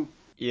out. We can.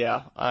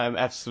 Yeah, I'm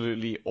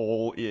absolutely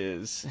all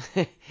ears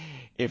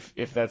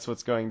if that's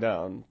what's going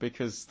down,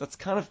 because that's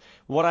kind of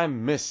what I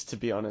miss, to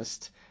be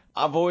honest.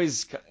 I've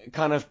always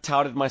kind of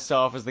touted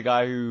myself as the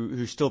guy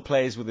who still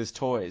plays with his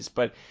toys,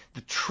 but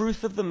the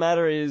truth of the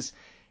matter is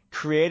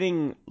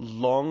creating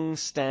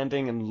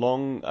long-standing and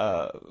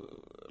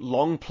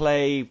long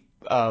play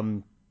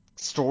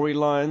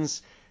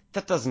storylines,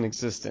 that doesn't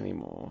exist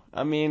anymore.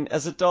 I mean,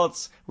 as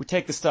adults, we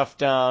take the stuff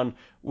down,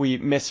 we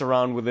mess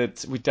around with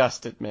it, we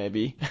dust it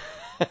maybe.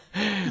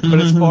 But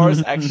as far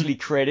as actually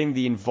creating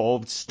the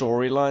involved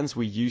storylines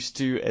we used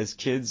to as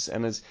kids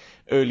and as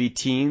early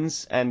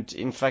teens, and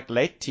in fact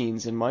late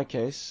teens in my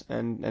case,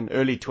 and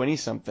early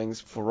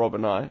 20-somethings for Rob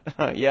and I,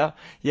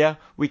 yeah,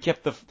 we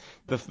kept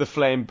the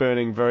flame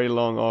burning very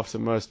long after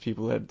most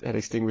people had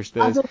extinguished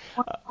theirs. I think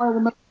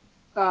one of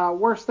the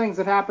worst things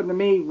that happened to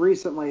me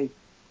recently.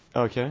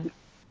 Okay.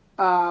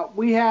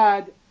 We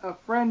had a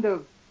friend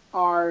of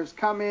ours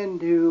come in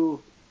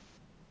to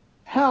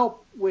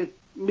help with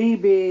me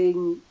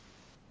being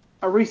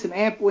a recent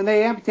when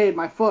they amputated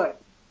my foot.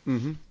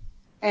 Mm-hmm.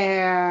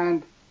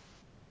 And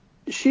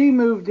she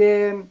moved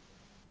in,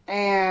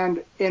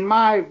 and in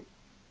my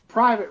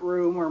private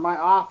room or my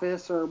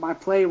office or my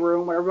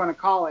playroom, whatever you want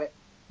to call it,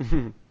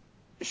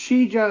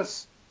 she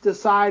just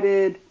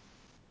decided,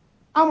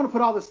 I'm going to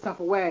put all this stuff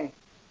away.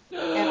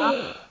 And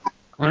I'm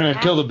going to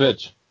kill the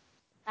bitch.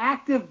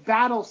 Active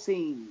battle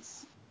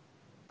scenes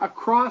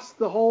across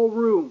the whole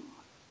room.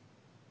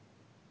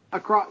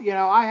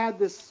 I had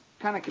this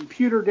kind of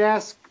computer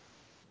desk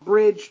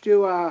bridge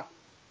to a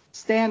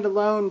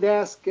standalone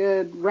desk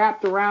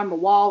wrapped around the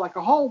wall, like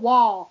a whole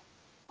wall.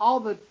 All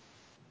the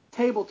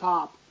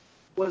tabletop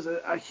was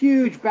a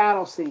huge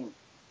battle scene.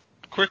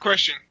 Quick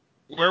question: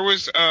 where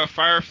was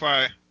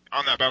Firefly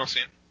on that battle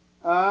scene?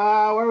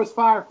 Where was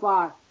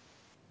Firefly?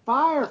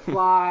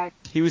 Firefly.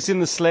 He was in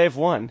the Slave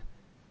One.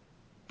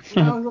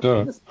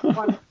 No,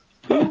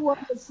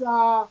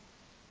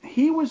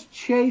 he was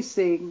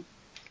chasing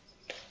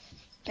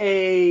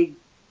a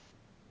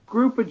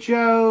group of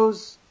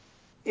Joes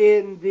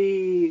in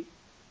the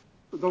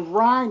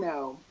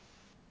Rhino.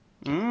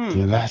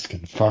 The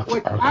Alaskan Fox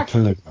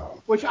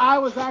Archipelago. Which I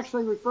was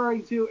actually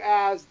referring to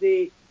as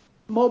the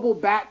mobile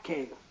bat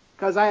cave,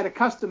 because I had a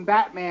custom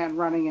Batman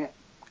running it.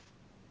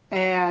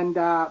 And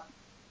the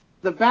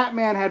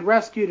Batman had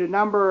rescued a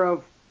number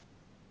of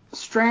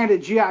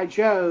stranded G.I.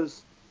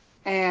 Joes,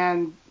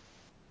 and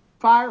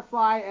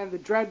Firefly and the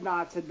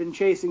Dreadnoughts had been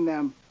chasing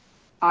them.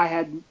 I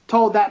had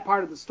told that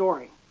part of the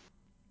story.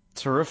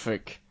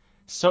 Terrific.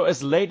 So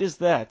as late as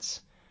that,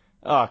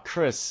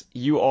 Chris,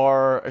 you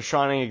are a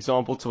shining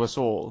example to us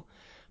all.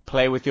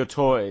 Play with your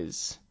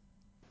toys.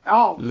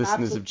 Oh,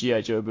 listeners of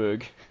G.I. Joe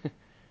Berg.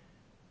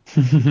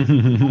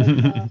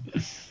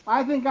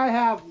 I think I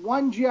have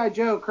one G.I.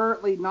 Joe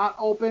currently not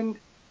opened,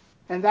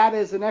 and that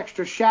is an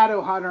extra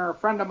Shadow Hunter a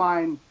friend of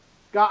mine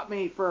got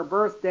me for a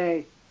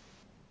birthday.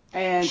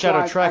 And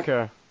Shadow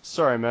Tracker.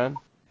 Sorry, man.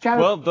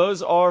 Well,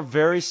 those are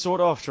very sought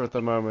after at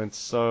the moment,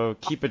 so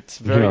keep it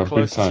very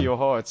close to your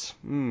heart.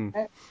 Maybe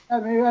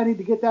I need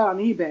to get that on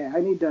eBay. I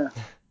need to.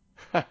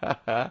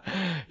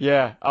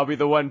 Yeah, I'll be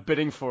the one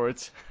bidding for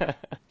it.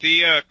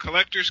 The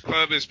Collectors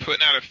Club is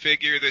putting out a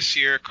figure this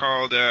year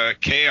called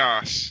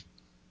Chaos.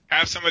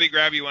 Have somebody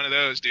grab you one of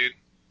those, dude.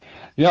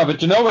 Yeah,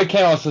 but you know where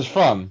Chaos is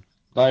from?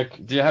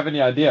 Like, do you have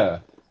any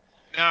idea?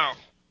 No.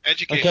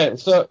 Education. Okay,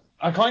 so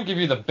I can't give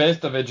you the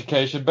best of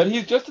education, but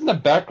he's just in the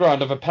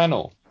background of a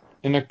panel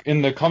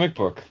in the comic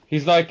book.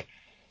 He's like,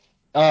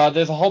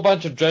 there's a whole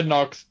bunch of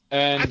dreadnoughts,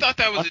 and I thought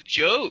that was a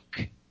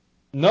joke.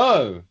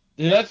 No,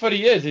 that's what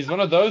he is. He's one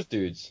of those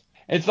dudes.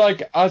 It's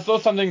like, I saw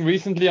something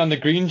recently on the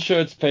Green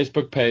Shirts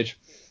Facebook page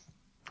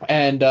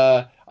and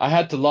I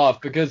had to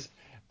laugh because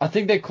I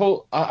think they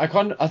call I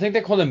think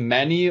they call him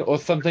Manny or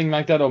something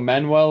like that, or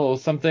Manuel or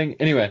something.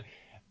 Anyway,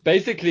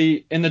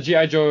 basically in the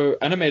G.I. Joe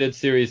animated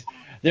series,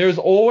 there is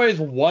always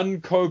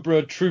one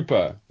Cobra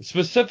trooper,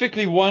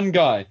 specifically one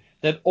guy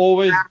that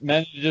always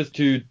manages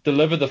to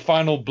deliver the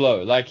final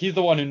blow. Like he's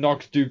the one who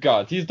knocks Duke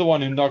out. He's the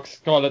one who knocks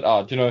Scarlet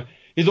out. You know,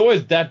 he's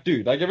always that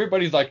dude. Like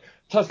everybody's like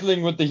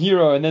tussling with the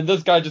hero, and then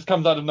this guy just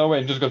comes out of nowhere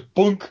and just goes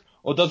boonk,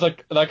 or does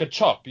like a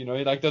chop. You know,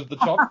 he like does the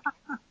chop.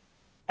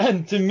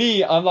 And to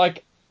me, I'm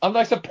like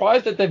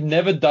surprised that they've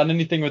never done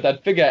anything with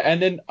that figure.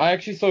 And then I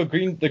actually saw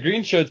the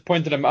green shirts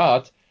pointed him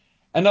out,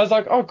 and I was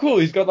like, oh cool,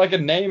 he's got like a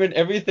name and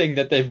everything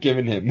that they've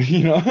given him,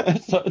 you know.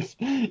 So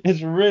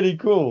it's really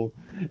cool.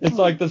 It's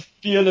like this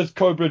fearless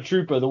Cobra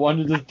Trooper, the one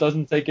who just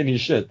doesn't take any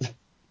shit.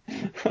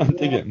 I'm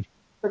digging.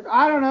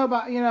 I don't know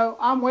about,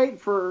 I'm waiting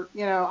for,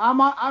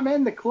 I'm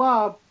in the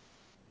club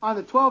on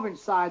the 12-inch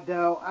side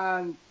though,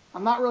 and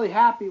I'm not really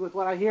happy with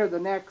what I hear the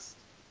next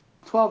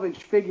 12-inch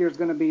figure is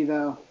going to be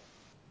though.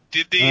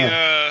 Did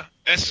the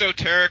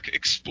Esoteric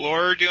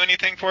Explorer do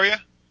anything for you?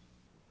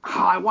 Oh,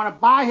 I want to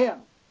buy him.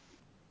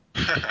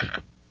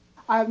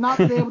 I have not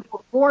been able to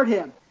afford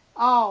him.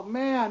 Oh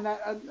man,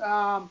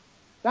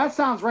 that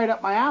sounds right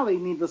up my alley,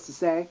 needless to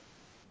say.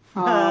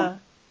 But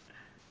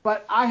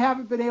I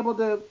haven't been able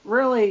to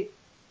really,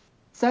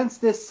 since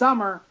this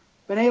summer,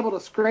 been able to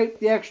scrape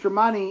the extra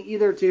money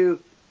either to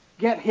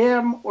get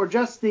him or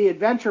just the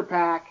adventure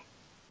pack,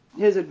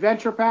 his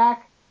adventure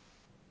pack.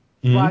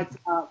 Mm-hmm.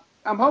 But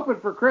I'm hoping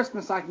for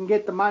Christmas I can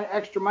get the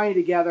extra money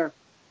together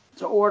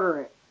to order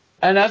it.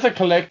 And as a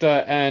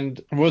collector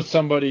and with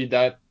somebody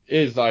that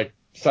is like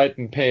sight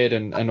impaired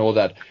and all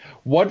that,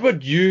 what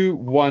would you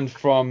want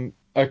from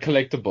a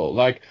collectible?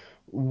 Like,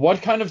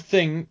 what kind of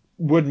thing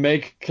would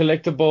make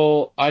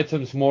collectible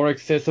items more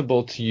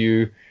accessible to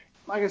you?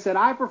 Like I said,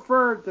 I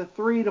preferred the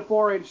 3 to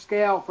 4 inch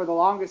scale for the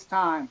longest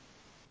time.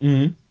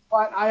 Mm-hmm.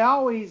 But I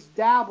always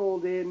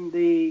dabbled in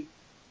the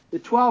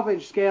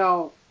 12-inch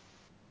scale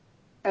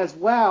as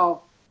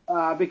well,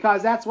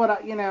 because that's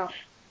what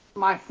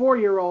my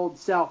 4-year-old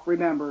self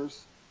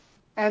remembers.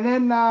 And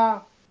then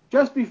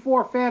just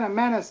before Phantom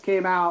Menace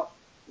came out,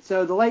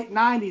 so the late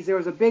 90s, there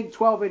was a big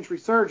 12-inch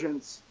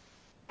resurgence,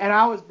 and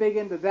I was big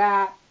into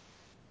that.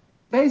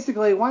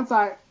 Basically, once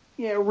I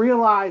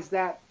realized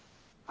that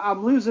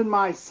I'm losing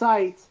my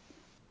sight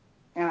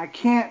and I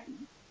can't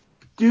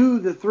do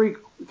the 3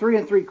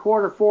 3/4,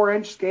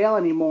 4-inch scale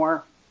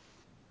anymore,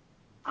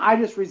 I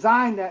just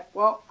resigned that,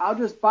 well, I'll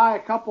just buy a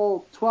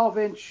couple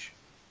 12-inch.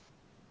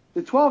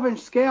 The 12-inch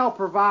scale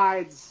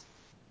provides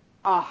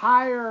a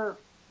higher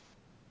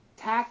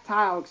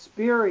tactile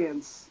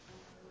experience,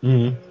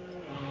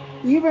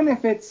 even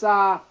if it's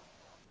a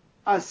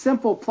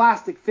simple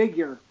plastic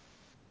figure.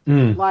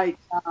 Like,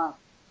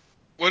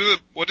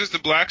 what does the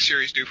Black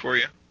Series do for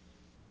you?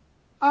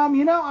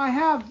 I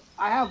have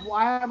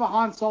a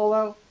Han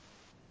Solo,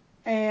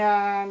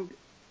 and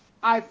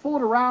I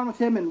fooled around with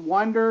him and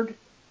wondered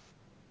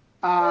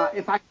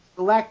if I could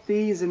collect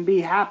these and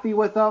be happy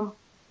with them,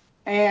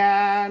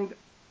 and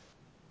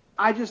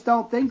I just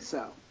don't think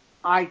so.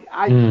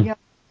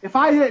 If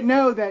I didn't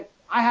know that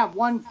I have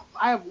one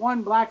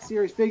Black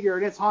Series figure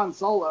and it's Han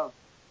Solo,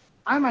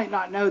 I might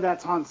not know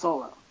that's Han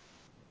Solo.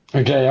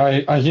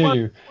 Okay, I hear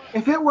you.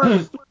 If it were a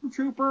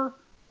Stormtrooper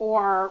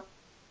or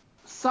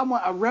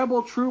a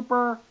Rebel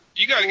Trooper,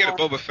 you gotta get a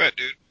Boba Fett,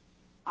 dude.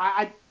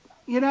 I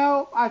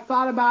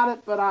thought about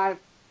it, but I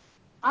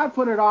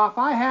put it off.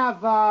 I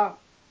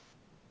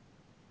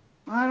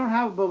don't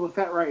have a Boba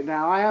Fett right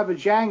now. I have a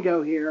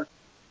Jango here.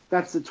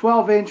 That's the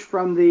 12-inch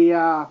from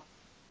the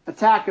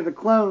Attack of the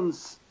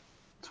Clones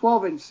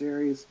 12-inch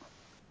series.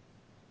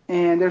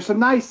 And there's some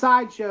nice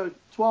sideshow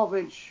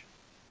 12-inch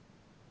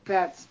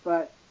Fetts,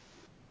 but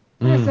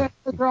like I said,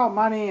 they're all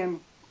money. And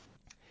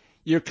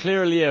you're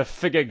clearly a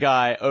figure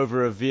guy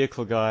over a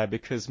vehicle guy,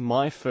 because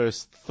my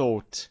first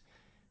thought,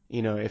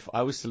 if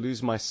I was to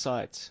lose my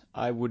sight,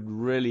 I would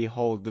really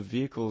hold the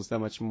vehicles that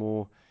much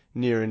more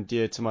near and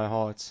dear to my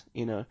heart,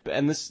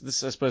 And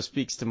this I suppose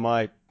speaks to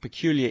my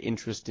peculiar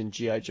interest in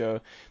G.I. Joe,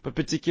 but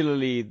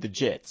particularly the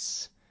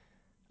jets.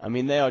 I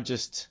mean, they are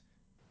just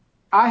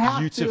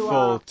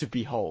beautiful to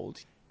behold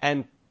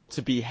and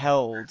to be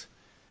held.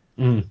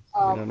 Mm.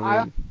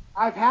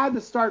 I've had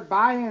to start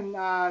buying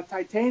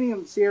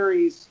Titanium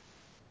series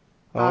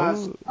Star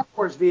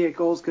Wars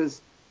vehicles,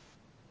 because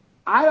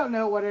I don't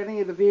know what any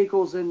of the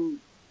vehicles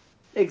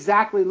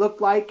exactly look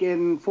like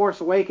in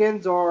Force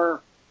Awakens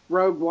or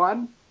Rogue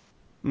One.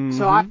 Mm-hmm.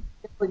 So I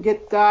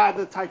get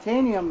the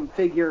Titanium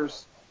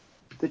figures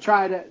to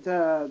try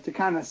to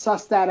kind of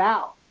suss that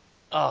out.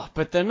 Oh,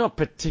 but they're not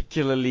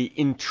particularly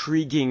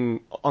intriguing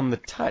on the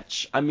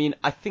touch. I mean,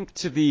 I think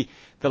to the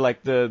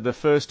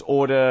First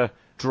Order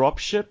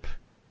dropship,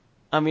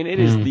 I mean, it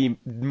is the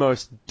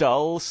most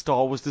dull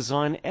Star Wars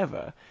design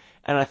ever.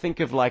 And I think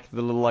of the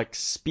little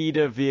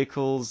speeder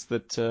vehicles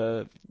that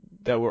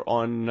were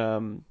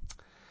on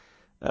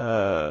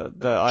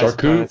the Ice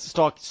Planet,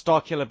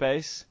 Starkiller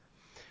Base.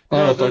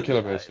 Oh, No, Star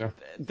Killer Base, yeah.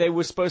 they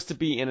were supposed to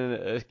be in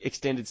an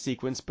extended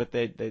sequence, but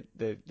they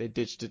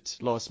ditched it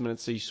last minute,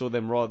 so you saw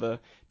them rather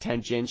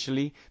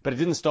tangentially. But it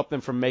didn't stop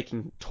them from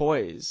making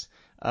toys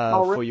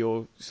for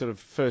your sort of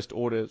first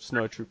order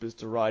snowtroopers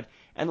to ride,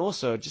 and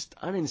also just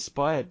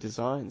uninspired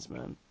designs,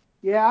 man.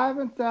 Yeah, I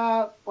haven't.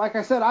 Like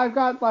I said, I've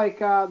got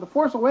the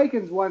Force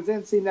Awakens ones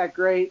didn't seem that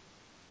great.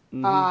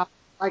 Mm-hmm.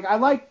 Like I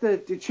like the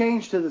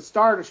change to the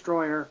Star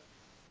Destroyer.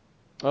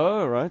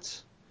 Oh,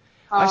 right.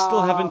 I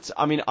still haven't.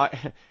 I mean,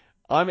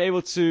 I'm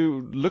able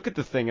to look at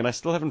the thing, and I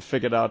still haven't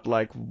figured out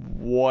like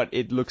what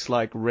it looks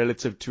like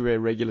relative to a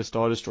regular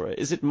Star Destroyer.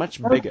 Is it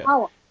much bigger?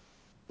 Tower.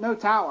 No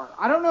tower.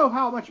 I don't know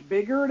how much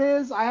bigger it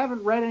is. I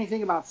haven't read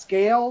anything about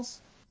scales.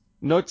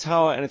 No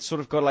tower, and it's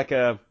sort of got like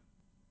a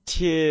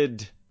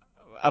tiered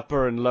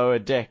upper and lower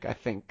deck, I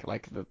think,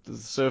 like the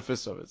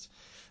surface of it.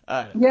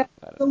 Yeah,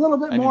 it's a little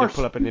bit I need more to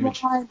pull up an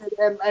image.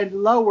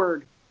 and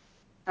lowered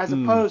as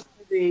opposed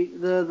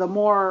to the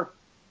more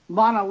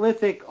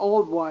monolithic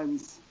old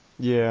ones.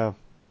 Yeah.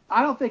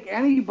 I don't think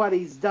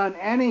anybody's done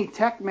any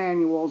tech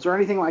manuals or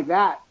anything like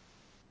that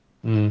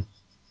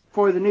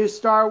for the new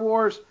Star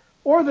Wars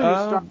or the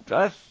new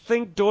Star. I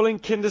think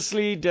Dorling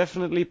Kindersley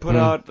definitely put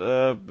out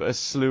a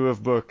slew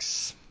of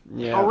books.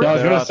 Yeah, Oh, really? Yeah, I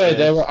was going to say,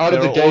 they were out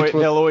of the gate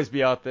with... They'll always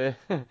be out there.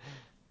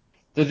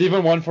 There's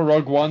even one for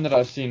Rogue One that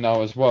I've seen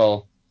now as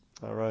well.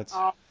 All right.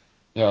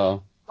 Yeah.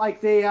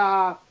 Like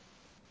the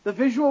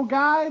visual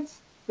guides,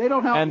 they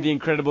don't help. And me. the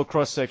incredible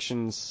cross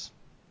sections.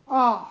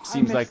 Oh,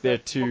 Seems like they're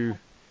two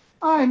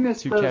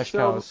cash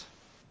cows.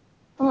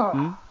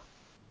 Oh.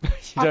 You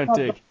don't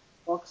dig.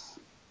 Books.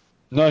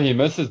 No, he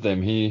misses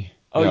them. You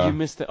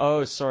missed it.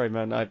 Oh, sorry,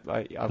 man.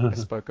 I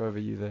spoke over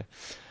you there.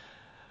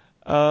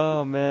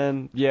 Oh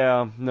man,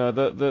 yeah. No,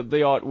 the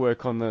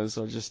artwork on those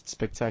are just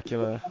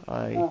spectacular.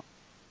 I have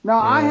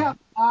an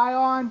eye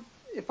on.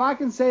 If I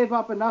can save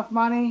up enough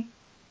money,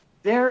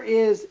 there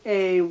is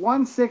a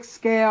 1/6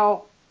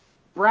 scale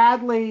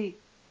Bradley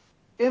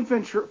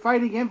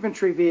fighting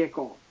infantry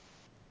vehicle.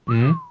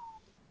 Mm-hmm.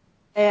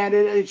 And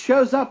it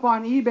shows up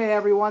on eBay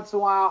every once in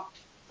a while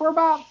for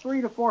about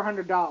 $300 to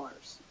 $400.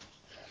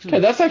 Okay,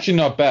 that's actually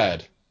not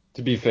bad,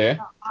 to be fair.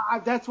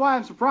 That's why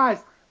I'm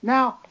surprised.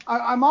 Now,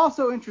 I'm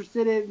also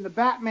interested in the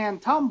Batman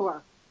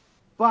Tumbler,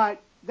 but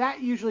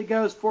that usually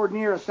goes for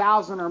near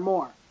 1,000 or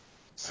more.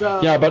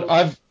 So Yeah, but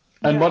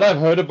what I've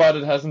heard about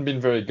it hasn't been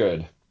very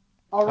good.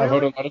 Oh, really? I've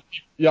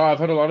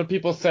heard a lot of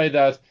people say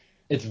that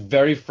it's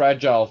very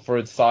fragile for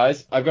its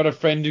size. I've got a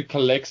friend who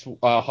collects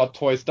hot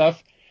toy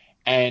stuff,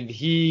 and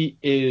he's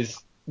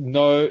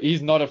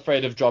not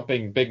afraid of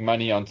dropping big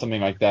money on something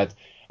like that.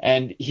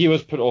 And he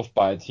was put off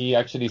by it. He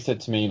actually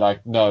said to me,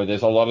 like, no,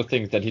 there's a lot of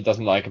things that he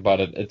doesn't like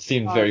about it. It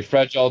seems very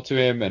fragile to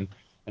him and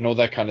all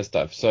that kind of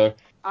stuff. So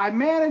I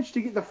managed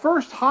to get the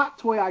first hot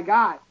toy I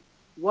got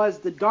was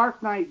the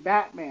Dark Knight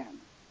Batman.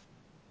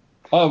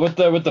 Oh, with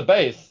the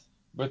base,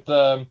 with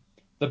the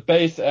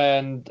base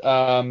and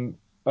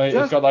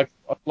it's got like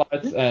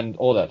lights and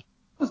all that. It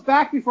was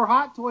back before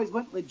Hot Toys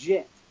went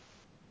legit.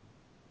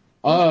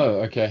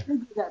 Oh, okay.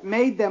 That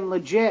made them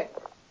legit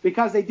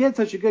because they did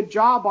such a good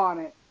job on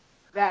it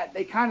that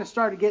they kind of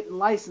started getting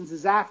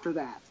licenses after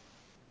that.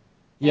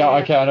 Yeah,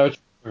 okay, I know what you're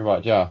talking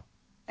about, yeah.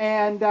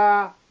 And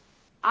I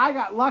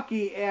got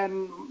lucky,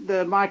 and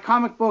my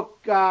comic book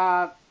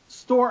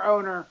store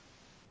owner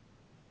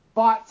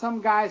bought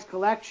some guy's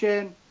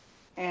collection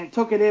and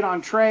took it in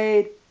on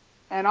trade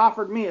and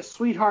offered me a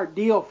sweetheart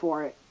deal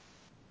for it.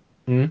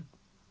 Mm-hmm.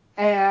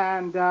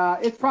 And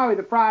it's probably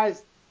the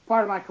prized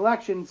part of my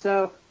collection,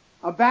 so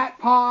a Bat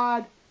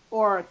Pod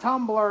or a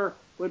Tumbler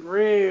would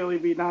really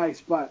be nice,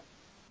 but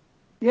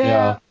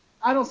yeah,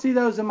 I don't see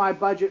those in my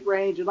budget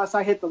range unless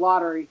I hit the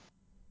lottery.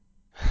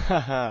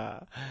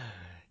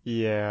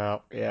 Yeah.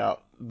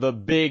 The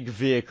big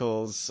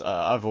vehicles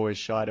I've always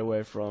shied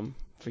away from.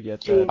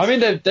 Forget that. I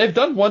mean, they've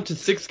done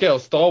 1/6 scale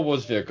Star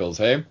Wars vehicles,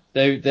 hey?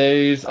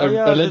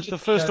 The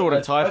First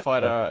Order TIE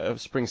Fighter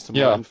springs to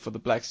mind for the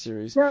Black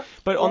Series. Yeah.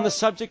 But on the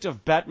subject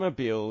of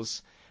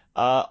Batmobiles,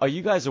 are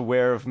you guys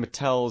aware of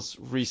Mattel's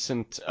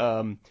recent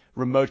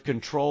remote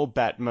control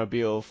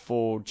Batmobile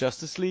for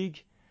Justice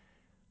League?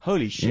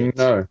 Holy shit.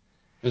 No.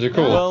 Is it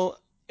cool? Well,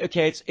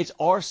 okay, it's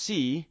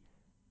RC,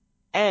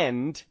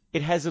 and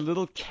it has a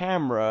little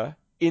camera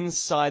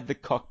inside the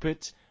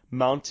cockpit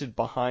mounted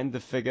behind the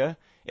figure.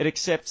 It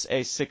accepts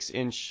a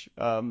 6-inch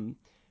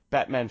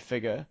Batman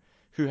figure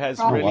who has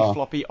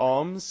floppy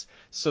arms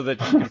so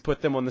that you can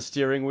put them on the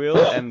steering wheel,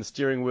 and the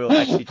steering wheel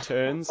actually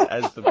turns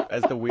as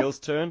the wheels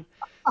turn.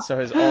 So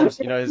his arms,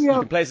 you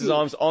can place his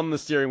arms on the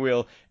steering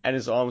wheel and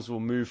his arms will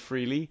move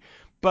freely.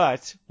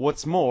 But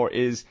what's more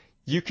is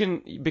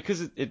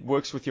because it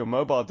works with your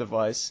mobile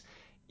device,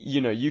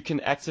 you can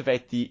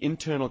activate the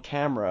internal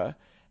camera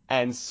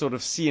and sort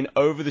of see an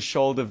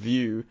over-the-shoulder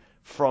view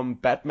from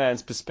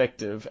Batman's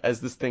perspective as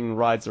this thing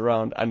rides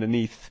around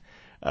underneath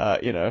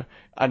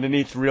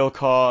real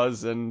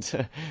cars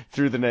and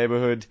through the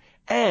neighborhood.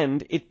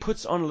 And it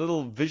puts on a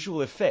little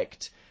visual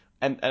effect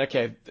and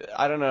okay,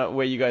 I don't know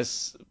where you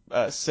guys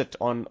sit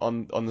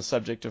on the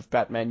subject of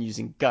Batman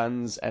using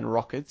guns and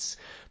rockets,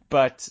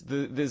 but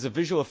there's a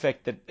visual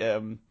effect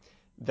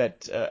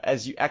that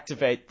as you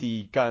activate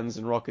the guns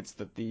and rockets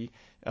that the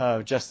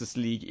Justice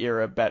League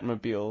era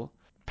Batmobile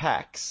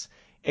packs,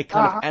 it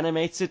kind of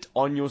animates it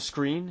on your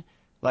screen.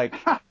 Like,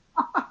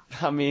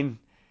 I mean,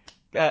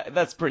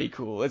 that's pretty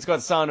cool. It's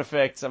got sound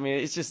effects. I mean,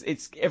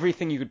 it's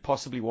everything you could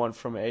possibly want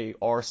from a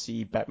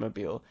RC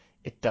Batmobile.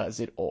 It does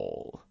it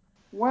all.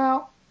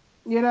 Well,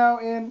 in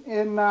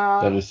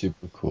That is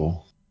super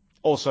cool.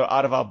 Also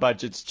out of our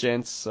budgets,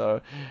 gents.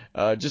 So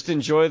just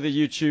enjoy the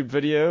YouTube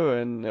video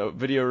and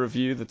video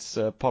review that's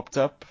popped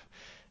up,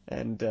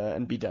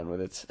 and be done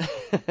with it.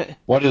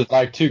 What is it,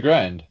 like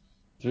 $2,000?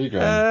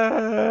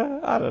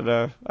 $3,000? I don't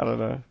know. A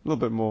little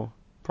bit more.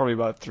 Probably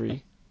about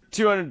 $300,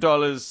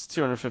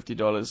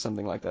 $250,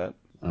 something like that.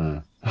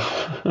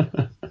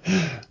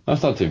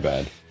 That's not too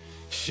bad.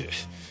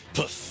 Shit.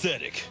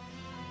 Pathetic.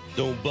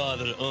 Don't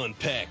bother to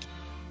unpack.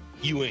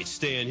 You ain't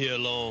staying here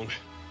long.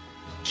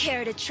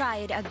 Care to try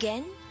it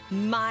again?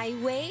 My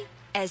way?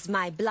 As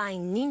my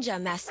blind ninja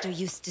master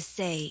used to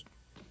say.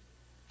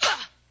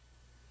 Ha!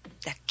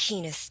 The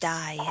keenest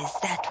eye is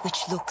that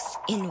which looks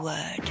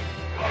inward.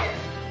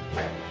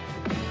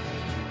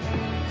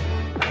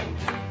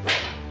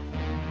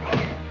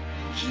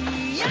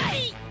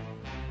 Yay!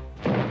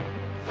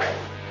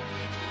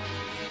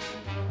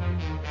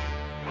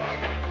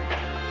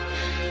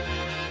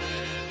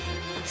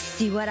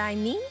 See what I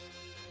mean?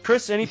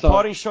 Chris, any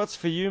parting shots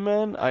for you,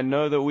 man? I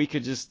know that we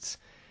could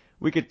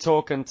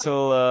talk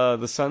until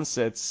the sun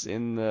sets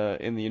in the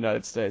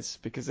United States,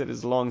 because it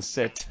is long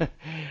set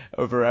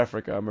over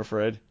Africa, I'm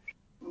afraid.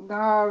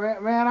 No,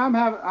 man,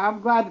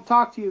 I'm glad to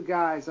talk to you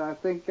guys. I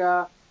think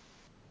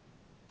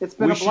it's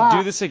been we a blast. should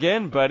do this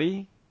again,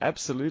 buddy.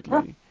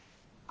 Absolutely.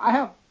 I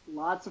have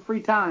lots of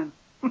free time.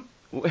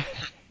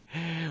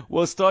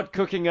 We'll start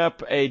cooking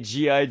up a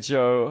G.I.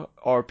 Joe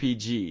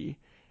RPG,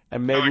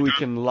 and maybe we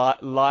can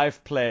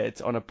live play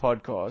it on a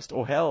podcast,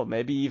 or hell,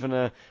 maybe even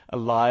a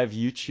live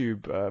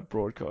YouTube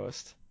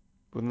broadcast.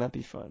 Wouldn't that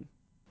be fun?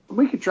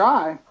 We could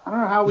try. I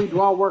don't know how we'd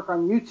all work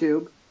on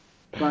YouTube,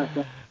 but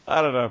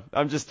I don't know.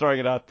 I'm just throwing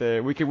it out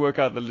there. We can work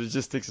out the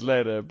logistics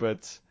later,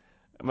 but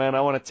man,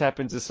 I want to tap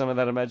into some of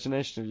that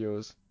imagination of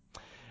yours.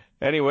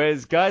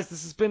 Anyways, guys,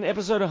 this has been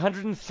episode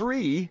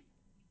 103,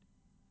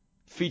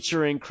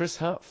 featuring Chris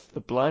Huff,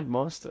 the Blind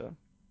Master.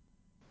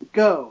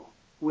 Go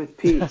with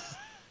peace.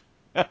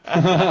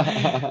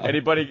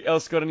 Anybody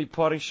else got any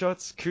parting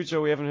shots? Cujo,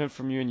 we haven't heard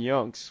from you in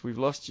yonks. We've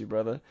lost you,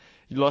 brother.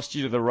 You lost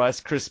you to the Rice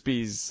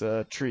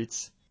Krispies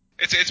treats.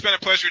 It's been a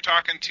pleasure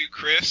talking to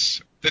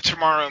Chris, the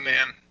Tomorrow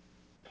Man.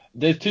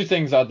 There's two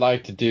things I'd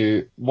like to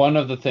do. One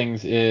of the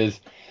things is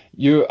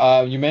you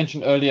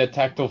mentioned earlier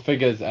tactile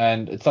figures,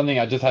 and it's something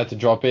I just had to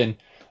drop in.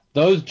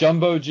 Those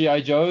jumbo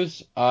G.I.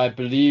 Joes, I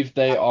believe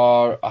they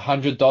are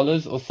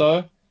 $100 or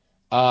so.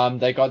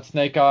 They got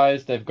Snake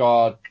Eyes, they've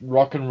got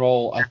Rock and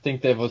Roll, I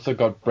think they've also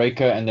got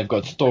Breaker, and they've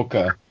got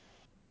Stalker.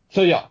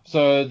 So yeah,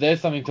 so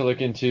there's something to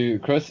look into,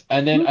 Chris.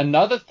 And then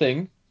another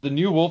thing, the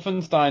new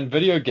Wolfenstein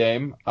video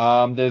game,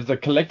 there's the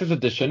collector's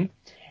edition,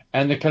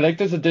 and the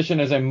collector's edition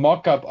is a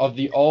mock-up of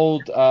the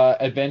old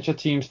Adventure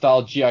Team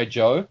style G.I.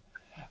 Joe.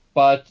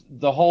 But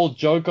the whole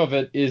joke of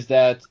it is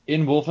that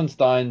in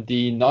Wolfenstein,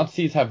 the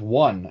Nazis have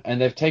won,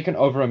 and they've taken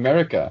over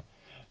America.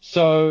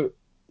 So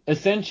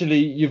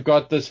essentially, you've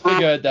got this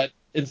figure that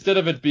instead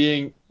of it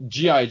being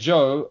G.I.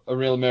 Joe, a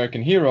real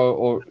American hero,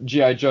 or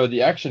G.I. Joe,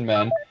 the action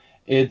man,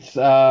 it's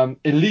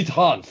Elite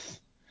Hans,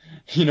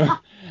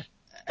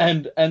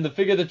 and the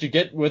figure that you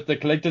get with the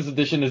collector's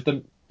edition is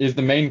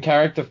the main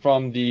character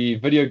from the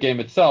video game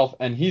itself,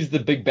 and he's the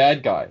big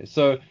bad guy.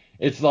 So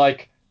it's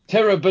like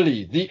Terror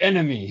Billy, the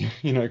enemy,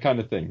 kind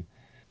of thing.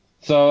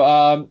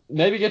 So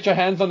maybe get your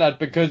hands on that,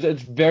 because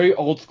it's very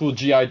old school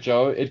G.I.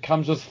 Joe. It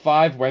comes with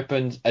 5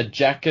 weapons, a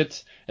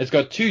jacket. It's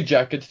got 2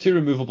 jackets, 2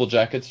 removable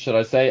jackets, should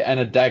I say, and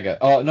a dagger.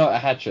 Oh, no, a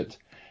hatchet.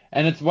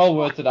 And it's well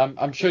worth it.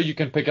 I'm sure you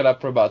can pick it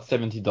up for about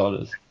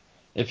 $70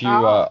 if you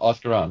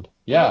ask around.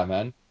 Yeah,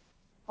 man.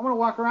 I'm going to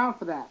walk around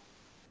for that.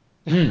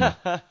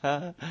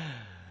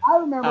 I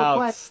remember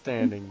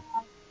Outstanding. playing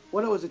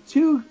when it was a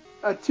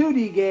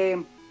 2D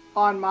game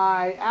on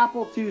my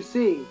Apple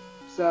IIc.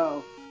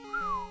 So.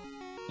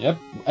 Yep,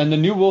 and the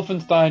new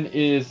Wolfenstein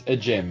is a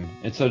gem.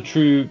 It's a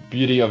true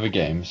beauty of a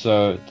game,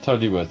 so it's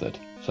totally worth it.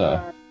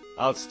 So.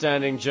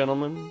 Outstanding,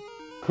 gentlemen.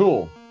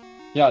 Cool.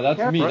 Yeah, that's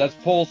me. Right. That's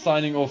Paul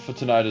signing off for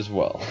tonight as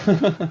well.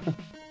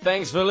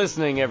 Thanks for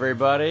listening,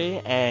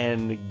 everybody,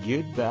 and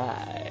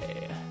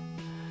goodbye.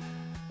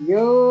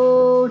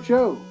 Yo,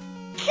 Joe.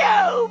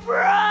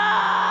 Cobra!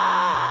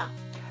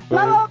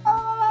 La, la, la,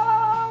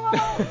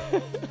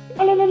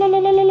 la, la, la, la.